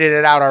 I faded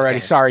it out already.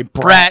 Okay. Sorry,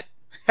 Brett.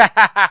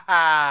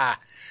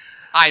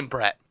 I'm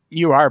Brett.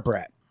 You are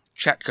Brett.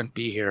 Chet couldn't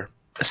be here.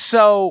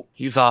 So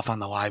he's off on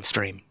the live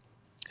stream.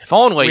 If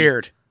only.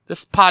 Weird.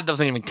 This pod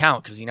doesn't even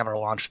count because he never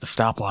launched the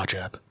stopwatch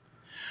app.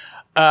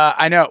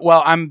 I know.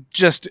 Well, I'm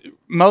just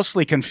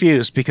mostly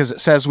confused because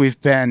it says we've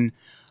been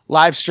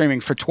live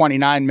streaming for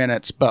 29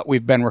 minutes, but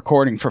we've been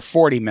recording for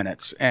 40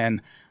 minutes.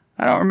 And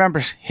I don't remember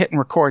hitting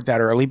record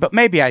that early, but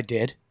maybe I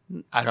did.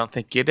 I don't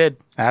think you did.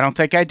 I don't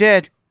think I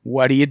did.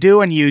 What are you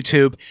doing,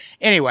 YouTube?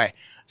 Anyway,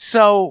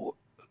 so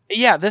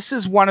yeah, this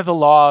is one of the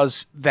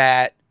laws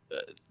that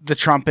the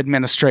Trump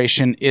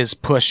administration is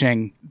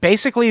pushing.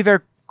 Basically,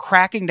 they're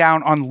cracking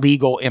down on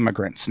legal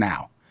immigrants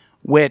now,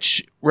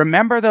 which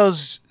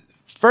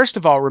first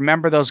of all,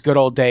 remember those good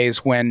old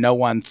days when no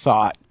one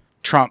thought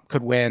Trump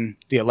could win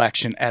the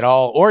election at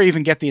all or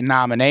even get the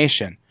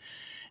nomination.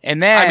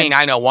 And then, I mean,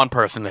 I know one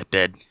person that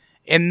did.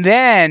 And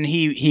then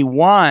he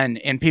won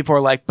and people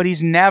were like, but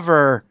he's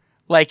never,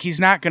 like, he's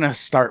not going to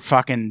start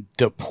fucking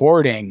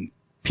deporting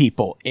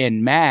people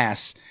en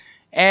masse.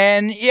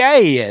 And yeah,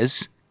 he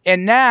is.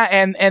 And now,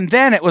 and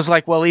then it was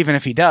like, well, even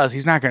if he does,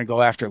 he's not going to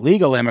go after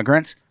legal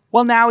immigrants.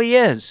 Well, now he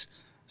is.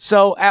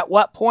 So at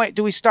what point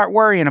do we start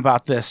worrying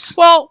about this?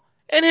 Well,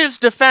 in his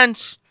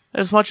defense,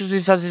 as much as he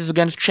says he's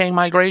against chain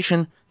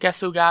migration,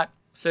 guess who got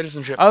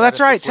citizenship. Oh, that's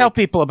status right. this Tell week.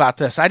 people about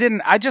this.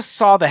 I just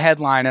saw the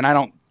headline, and I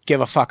don't give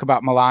a fuck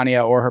about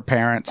Melania or her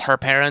parents. Her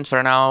parents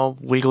are now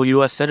legal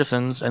U.S.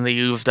 citizens, and they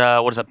used,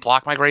 what is it,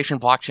 block migration,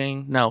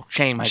 blockchain? No,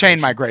 chain migration. Chain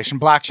migration.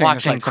 Blockchain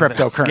is like something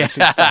else.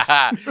 cryptocurrency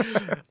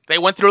stuff. They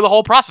went through the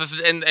whole process,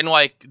 and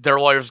like, their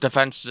lawyer's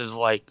defense is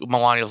like,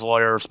 Melania's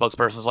lawyer or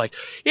spokesperson is like,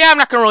 yeah, I'm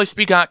not going to really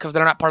speak on it because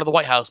they're not part of the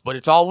White House, but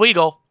it's all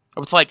legal.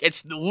 It's like,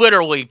 it's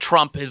literally,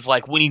 Trump is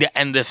like, we need to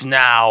end this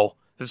now.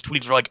 His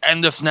tweets are like,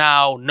 end this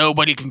now.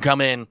 Nobody can come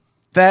in.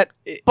 That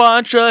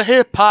Bunch of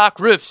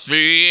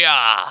hypocrisy.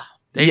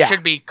 They Yeah.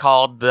 should be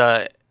called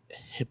the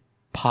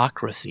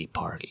Hypocrisy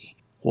Party.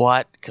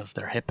 What? Because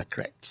they're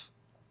hypocrites.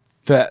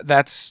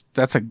 that's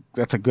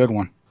a good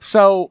one.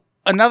 So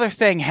another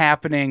thing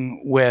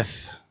happening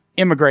with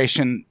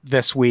immigration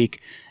this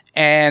week,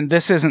 and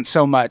this isn't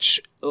so much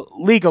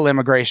legal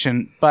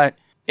immigration, but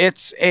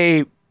it's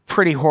a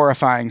pretty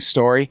horrifying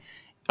story.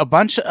 A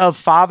bunch of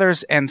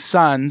fathers and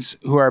sons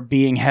who are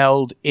being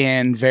held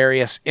in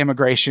various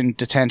immigration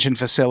detention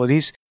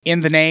facilities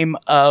in the name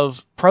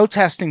of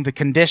protesting the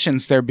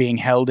conditions they're being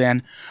held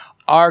in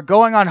are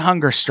going on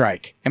hunger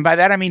strike. And by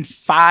that, I mean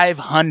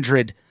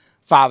 500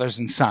 fathers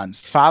and sons.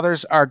 The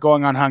fathers are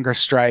going on hunger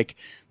strike.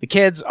 The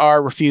kids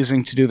are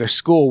refusing to do their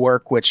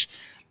schoolwork, which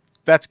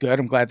that's good.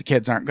 I'm glad the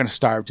kids aren't going to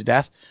starve to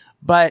death.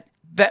 But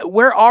that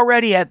we're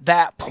already at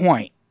that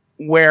point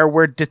where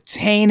we're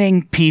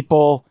detaining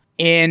people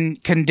in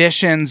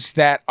conditions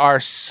that are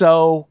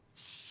so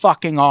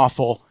fucking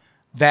awful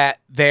that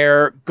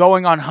they're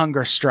going on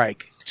hunger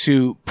strike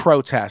to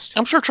protest.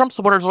 I'm sure Trump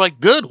supporters are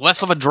like, good,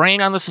 less of a drain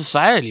on the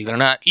society. They're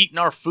not eating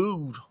our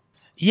food.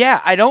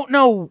 Yeah, I don't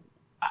know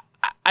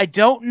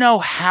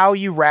how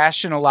you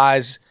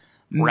rationalize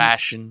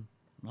Ration.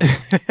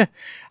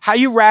 how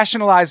you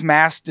rationalize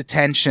mass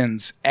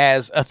detentions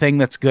as a thing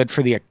that's good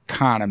for the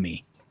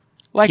economy.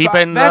 Like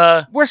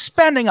we're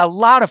spending a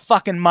lot of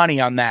fucking money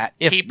on that.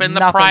 If Keeping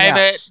the nothing private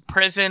else.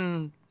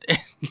 prison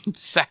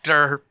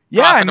sector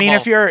Yeah, I mean,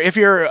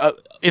 profitable.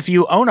 if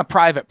you own a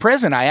private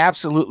prison, I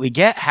absolutely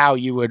get how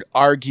you would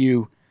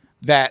argue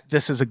that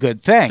this is a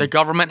good thing. The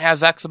government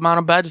has X amount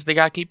of beds. They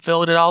got to keep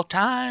filling it all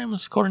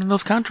times, according to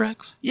those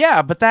contracts.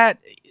 Yeah, but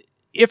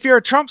if you're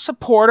a Trump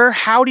supporter,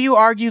 how do you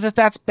argue that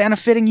that's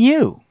benefiting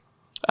you?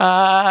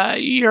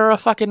 You're a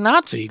fucking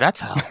Nazi. That's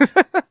how.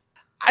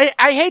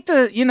 I hate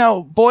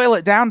to, boil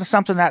it down to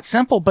something that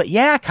simple, but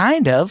yeah,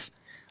 kind of.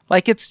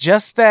 Like, it's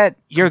just that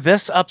you're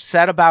this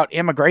upset about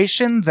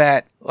immigration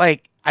that,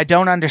 like, I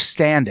don't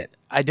understand it.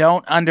 I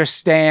don't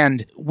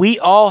understand. We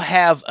all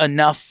have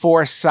enough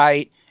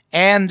foresight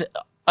and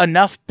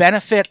enough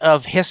benefit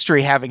of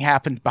history having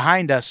happened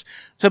behind us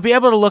to be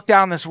able to look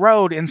down this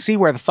road and see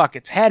where the fuck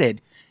it's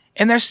headed.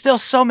 And there's still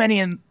so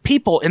many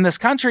people in this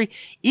country,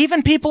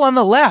 even people on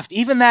the left,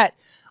 even that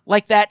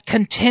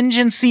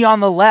contingency on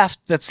the left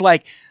that's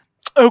like,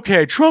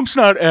 okay, Trump's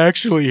not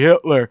actually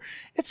Hitler.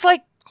 It's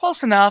like,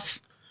 close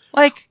enough.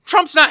 Like,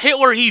 Trump's not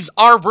Hitler. He's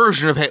our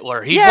version of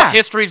Hitler. He's what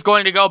history's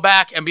going to go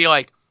back and be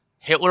like,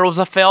 Hitler was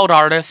a failed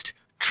artist.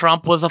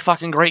 Trump was a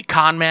fucking great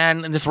con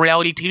man and this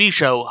reality TV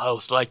show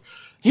host. Like,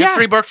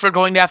 history books are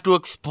going to have to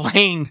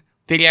explain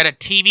that he had a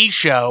TV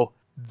show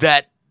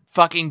that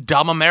fucking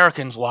dumb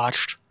Americans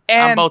watched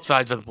on both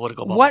sides of the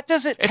political bubble. What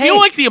does it take? If you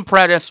like The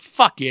Apprentice,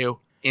 fuck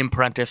you.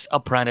 Apprentice.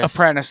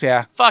 Apprentice,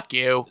 yeah. Fuck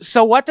you.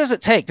 So what does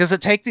it take? Does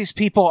it take these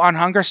people on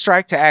hunger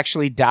strike to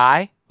actually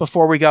die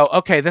before we go,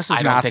 okay, this is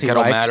I don't Nazi-like? think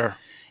it'll matter.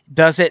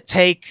 Does it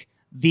take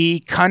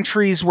the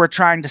countries we're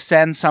trying to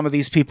send some of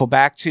these people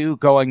back to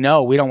going,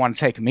 no, we don't want to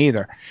take them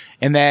either?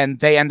 And then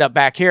they end up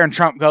back here and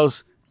Trump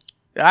goes,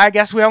 I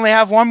guess we only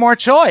have one more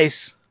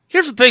choice.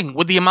 Here's the thing.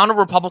 With the amount of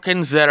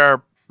Republicans that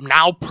are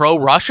now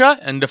pro-Russia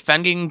and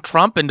defending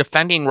Trump and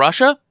defending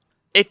Russia,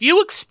 if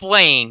you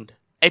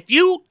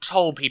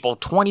told people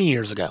 20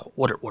 years ago,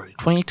 what are you,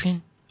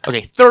 2018?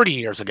 Okay, 30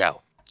 years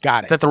ago,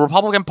 Got it. that the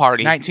Republican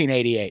Party,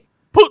 1988.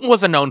 Putin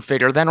was a known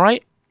figure then,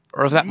 right?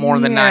 Or is that more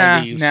in the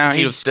Yeah, 90s? no,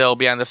 he was still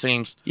behind the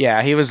scenes.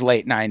 Yeah, he was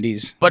late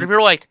 90s. But if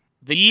you're like,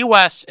 the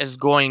U.S. is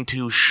going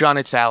to shun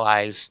its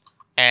allies,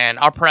 and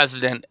our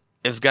president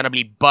is going to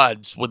be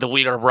buds with the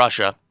leader of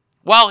Russia,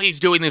 while he's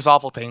doing these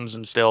awful things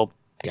and still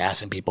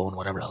gassing people and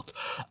whatever else,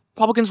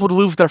 Republicans would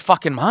lose their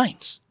fucking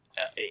minds.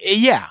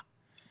 Yeah.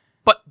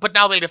 But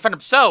now they defend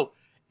him. So,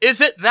 is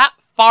it that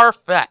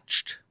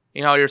far-fetched?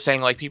 You're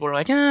saying, like, people are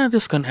like,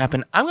 this couldn't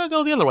happen. I'm going to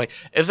go the other way.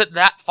 Is it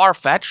that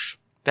far-fetched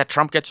that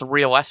Trump gets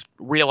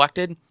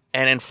reelected,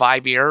 and in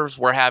 5 years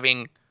we're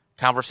having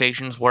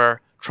conversations where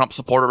Trump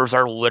supporters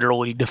are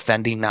literally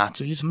defending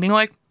Nazis and being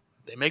like,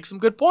 they make some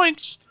good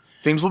points.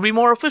 Things will be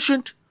more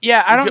efficient.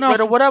 Yeah, I don't know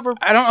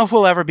if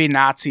we'll ever be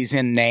Nazis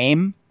in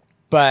name,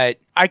 but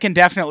I can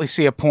definitely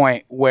see a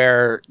point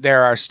where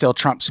there are still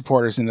Trump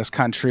supporters in this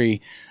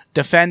country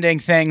defending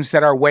things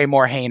that are way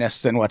more heinous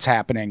than what's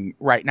happening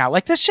right now.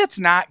 Like, this shit's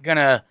not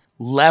gonna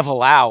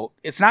level out.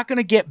 It's not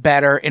gonna get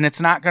better, and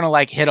it's not gonna,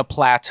 like, hit a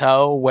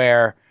plateau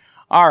where,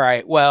 all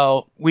right,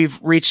 well, we've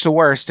reached the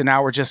worst, and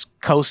now we're just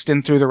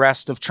coasting through the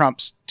rest of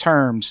Trump's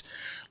terms.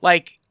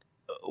 Like,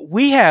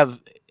 we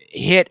have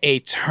hit a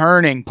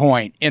turning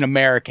point in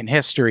American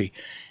history,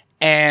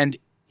 and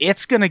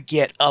it's going to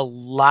get a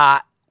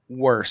lot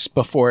worse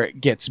before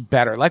it gets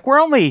better. Like, we're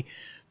only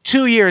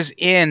 2 years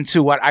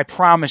into what I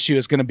promise you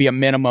is going to be a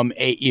minimum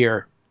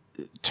 8-year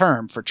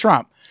term for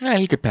Trump. Yeah,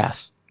 he could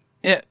pass.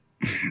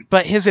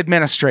 But his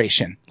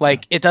administration,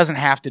 like, it doesn't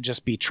have to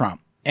just be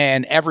Trump,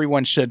 and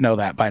everyone should know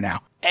that by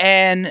now.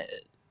 And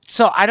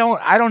so I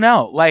don't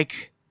know.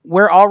 Like,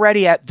 we're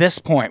already at this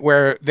point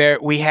where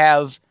we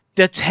have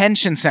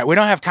detention centers. We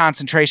don't have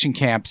concentration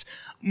camps.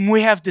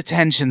 We have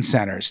detention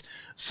centers.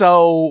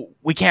 So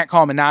we can't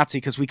call them a Nazi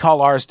because we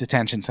call ours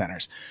detention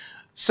centers.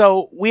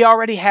 So we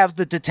already have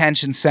the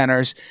detention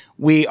centers.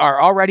 We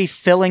are already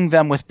filling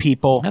them with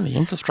people. Yeah, the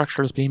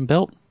infrastructure is being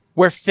built.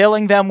 We're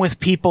filling them with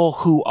people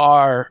who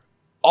are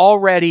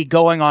already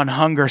going on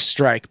hunger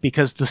strike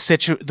because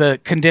the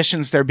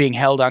conditions they're being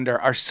held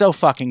under are so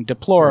fucking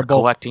deplorable.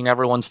 We're collecting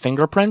everyone's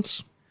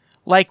fingerprints.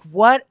 Like,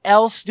 what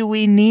else do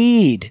we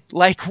need?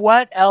 Like,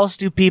 what else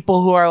do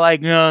people who are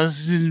like, no,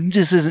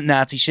 this isn't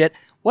Nazi shit,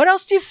 what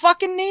else do you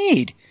fucking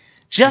need?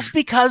 Just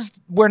because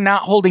we're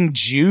not holding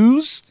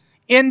Jews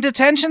in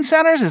detention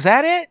centers? Is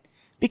that it?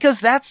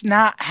 Because that's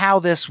not how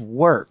this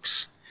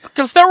works.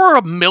 Because there were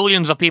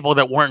millions of people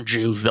that weren't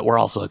Jews that were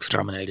also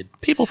exterminated.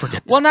 People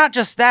forget that. Well, not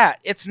just that.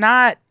 It's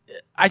not...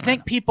 I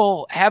think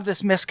people have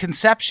this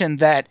misconception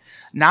that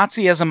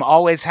Nazism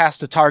always has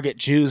to target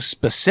Jews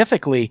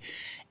specifically.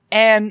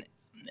 And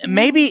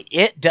maybe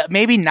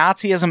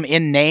Nazism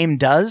in name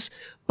does,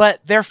 but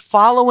they're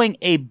following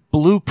a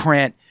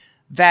blueprint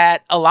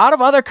that a lot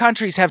of other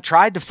countries have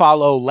tried to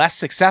follow less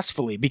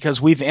successfully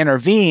because we've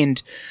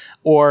intervened,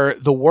 or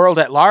the world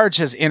at large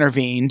has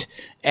intervened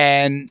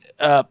and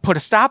put a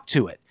stop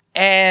to it.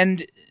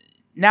 And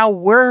now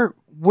we're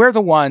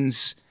the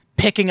ones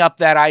picking up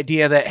that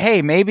idea that,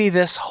 hey, maybe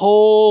this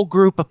whole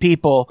group of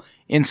people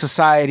in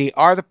society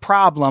are the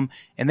problem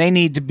and they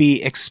need to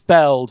be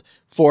expelled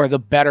for the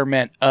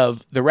betterment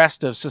of the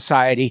rest of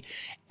society.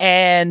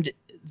 And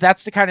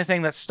that's the kind of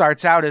thing that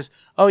starts out as,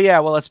 oh yeah,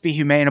 well, let's be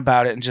humane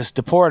about it and just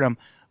deport them.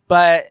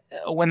 But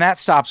when that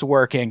stops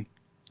working,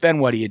 then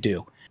what do you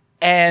do?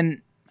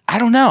 And I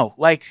don't know.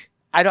 Like,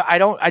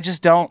 I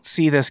just don't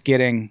see this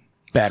getting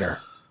better.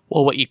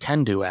 Well, what you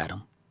can do,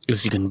 Adam,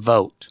 is you can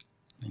vote.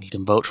 And you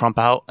can vote Trump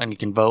out and you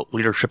can vote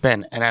leadership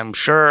in. And I'm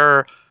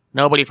sure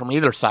nobody from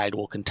either side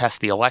will contest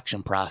the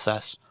election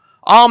process.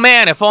 Oh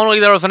man, if only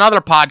there was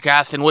another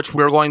podcast in which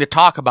we were going to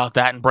talk about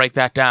that and break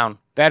that down.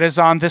 That is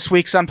on this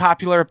week's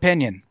Unpopular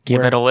Opinion.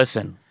 Give it a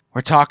listen.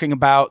 We're talking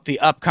about the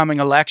upcoming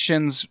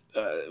elections,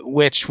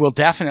 which will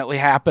definitely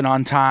happen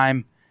on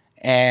time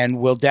and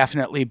will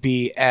definitely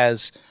be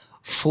as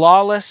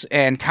flawless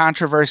and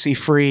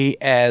controversy-free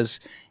as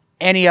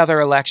any other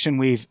election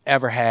we've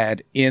ever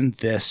had in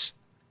this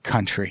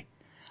country.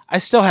 I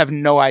still have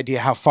no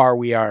idea how far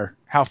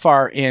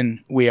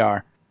in we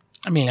are.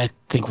 I mean, I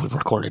think we've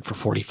recorded for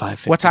 45,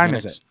 50 What time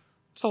minutes. is it?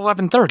 It's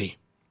 11:30.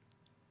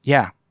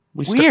 Yeah.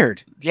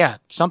 Weird. Yeah,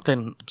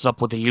 something's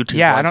up with the YouTube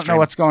Yeah, live I don't stream. know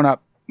what's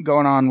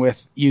going on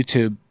with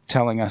YouTube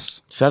telling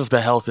us. Says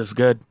the health is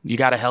good. You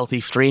got a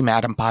healthy stream,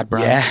 Adam Pod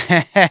Brown.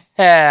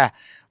 Yeah.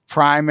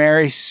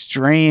 Primary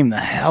stream. The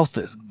health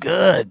is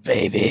good,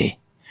 baby.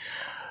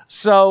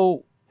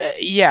 So,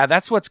 yeah,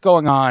 that's what's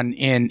going on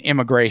in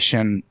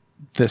immigration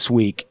this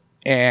week.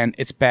 And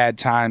it's bad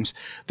times.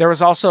 There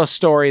was also a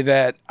story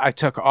that I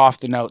took off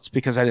the notes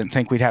because I didn't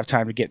think we'd have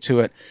time to get to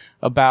it,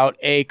 about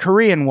a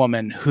Korean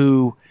woman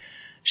who,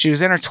 she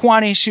was in her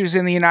 20s. She was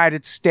in the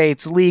United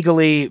States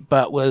legally,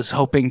 but was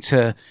hoping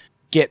to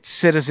get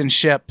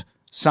citizenship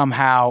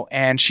somehow.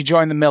 And she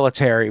joined the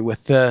military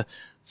with the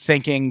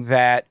thinking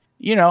that,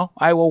 you know,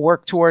 I will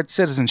work towards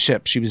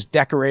citizenship. She was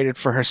decorated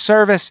for her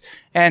service.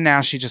 And now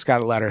she just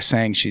got a letter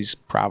saying she's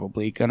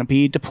probably going to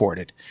be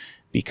deported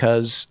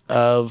because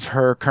of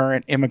her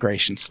current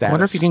immigration status. I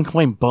wonder if you can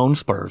claim bone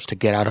spurs to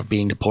get out of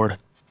being deported.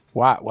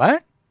 What?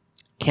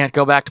 Can't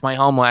go back to my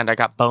homeland. I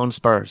got bone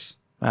spurs.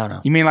 I don't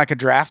know. You mean like a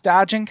draft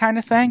dodging kind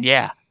of thing?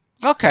 Yeah.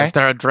 Okay. Is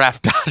there a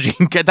draft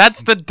dodging?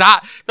 That's the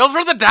dot. Those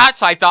were the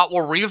dots I thought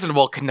were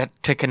reasonable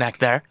to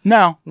connect there.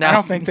 No, I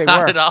don't think they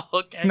not were. At all.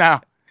 Okay.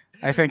 No,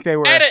 I think they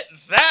were. Edit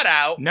that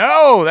out.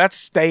 No, that's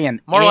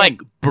staying More in.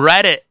 like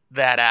Breadit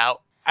that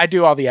out. I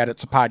do all the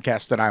edits of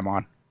podcasts that I'm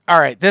on. All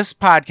right, this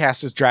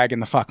podcast is dragging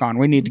the fuck on.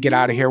 We need to get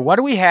out of here. What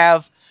do we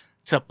have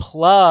to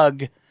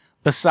plug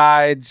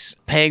besides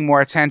paying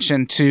more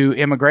attention to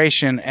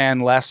immigration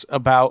and less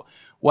about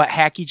what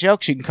hacky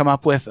jokes you can come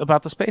up with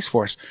about the Space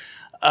Force?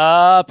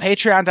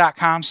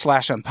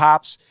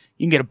 Patreon.com/unpops.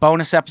 You can get a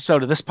bonus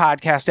episode of this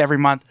podcast every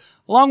month,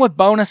 along with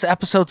bonus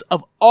episodes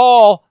of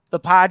all the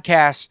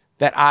podcasts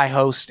that I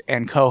host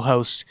and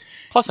co-host.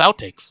 Plus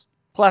outtakes.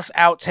 Plus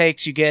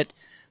outtakes. You get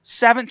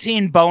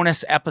 17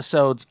 bonus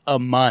episodes a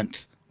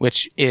month,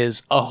 which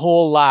is a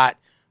whole lot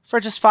for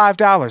just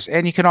 $5.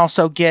 And you can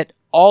also get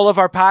all of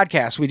our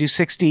podcasts. We do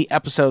 60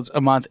 episodes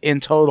a month in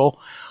total,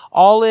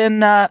 all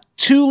in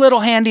 2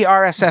 little handy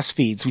RSS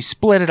feeds. We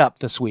split it up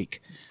this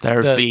week.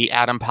 There's the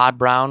Adam Pod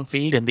Brown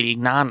feed and the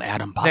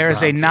non-Adam Pod There's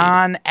Brown a feed.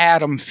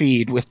 non-Adam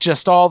feed with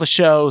just all the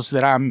shows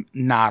that I'm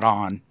not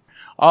on.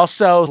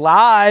 Also,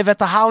 live at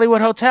the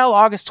Hollywood Hotel,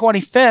 August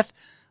 25th,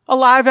 a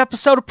live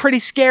episode of Pretty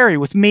Scary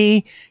with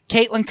me,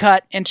 Caitlin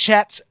Cutt, and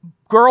Chet's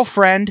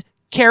girlfriend,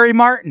 Carrie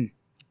Martin.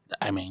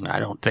 I mean, I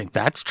don't think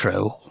that's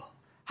true.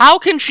 How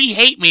can she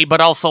hate me but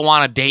also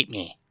want to date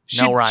me?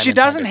 She intended.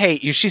 doesn't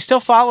hate you. She still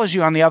follows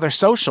you on the other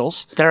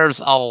socials. There's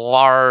a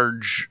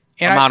large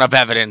And amount of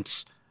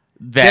evidence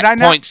that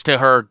points to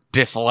her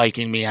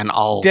disliking me on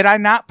all. Did I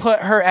not put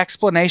her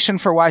explanation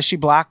for why she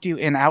blocked you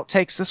in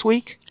outtakes this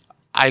week?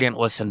 I didn't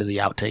listen to the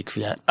outtakes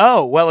yet.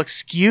 Oh, well,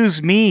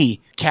 excuse me,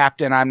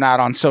 Captain. I'm not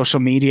on social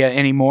media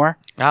anymore.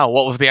 Oh,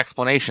 what was the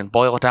explanation?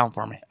 Boil it down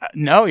for me.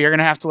 No, you're going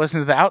to have to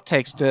listen to the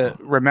outtakes to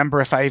remember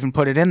if I even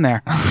put it in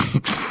there.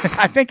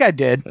 I think I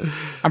did.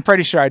 I'm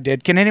pretty sure I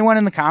did. Can anyone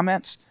in the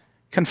comments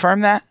confirm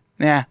that?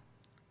 Yeah.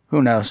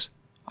 Who knows?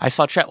 I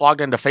saw Chet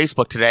logged into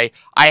Facebook today.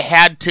 I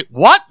had to...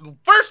 What?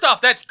 First off,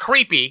 that's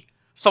creepy.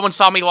 Someone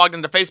saw me logged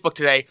into Facebook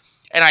today,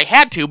 and I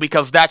had to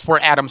because that's where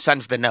Adam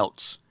sends the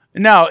notes.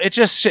 No, it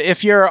just...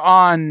 If you're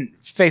on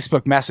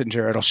Facebook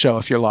Messenger, it'll show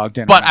if you're logged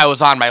in. But I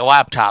was on my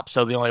laptop,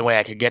 so the only way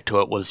I could get to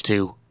it was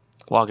to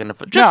log into...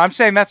 No, I'm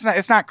saying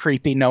it's not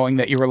creepy knowing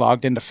that you were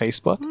logged into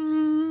Facebook.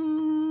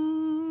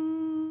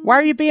 Why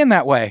are you being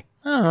that way?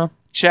 I don't know.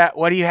 Chet,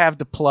 what do you have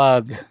to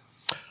plug?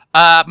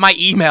 My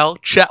email,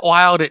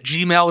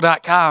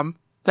 chetwild@gmail.com.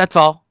 That's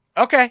all.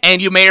 Okay.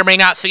 And you may or may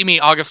not see me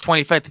August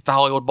 25th at the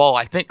Hollywood Bowl,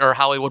 I think, or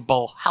Hollywood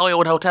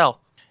Hotel.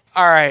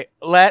 All right,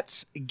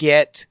 let's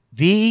get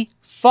the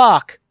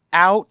fuck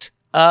out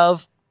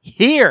of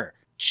here.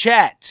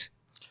 Chet.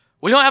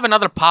 We don't have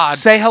another pod.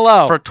 Say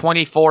hello. For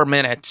 24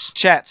 minutes.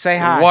 Chet, say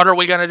hi. What are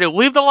we going to do?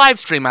 Leave the live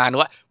stream on.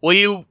 Will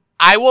you...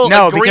 I will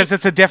No, agree. because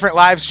it's a different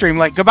live stream.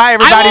 Like, goodbye,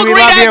 everybody. I will We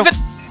agree love to you. exit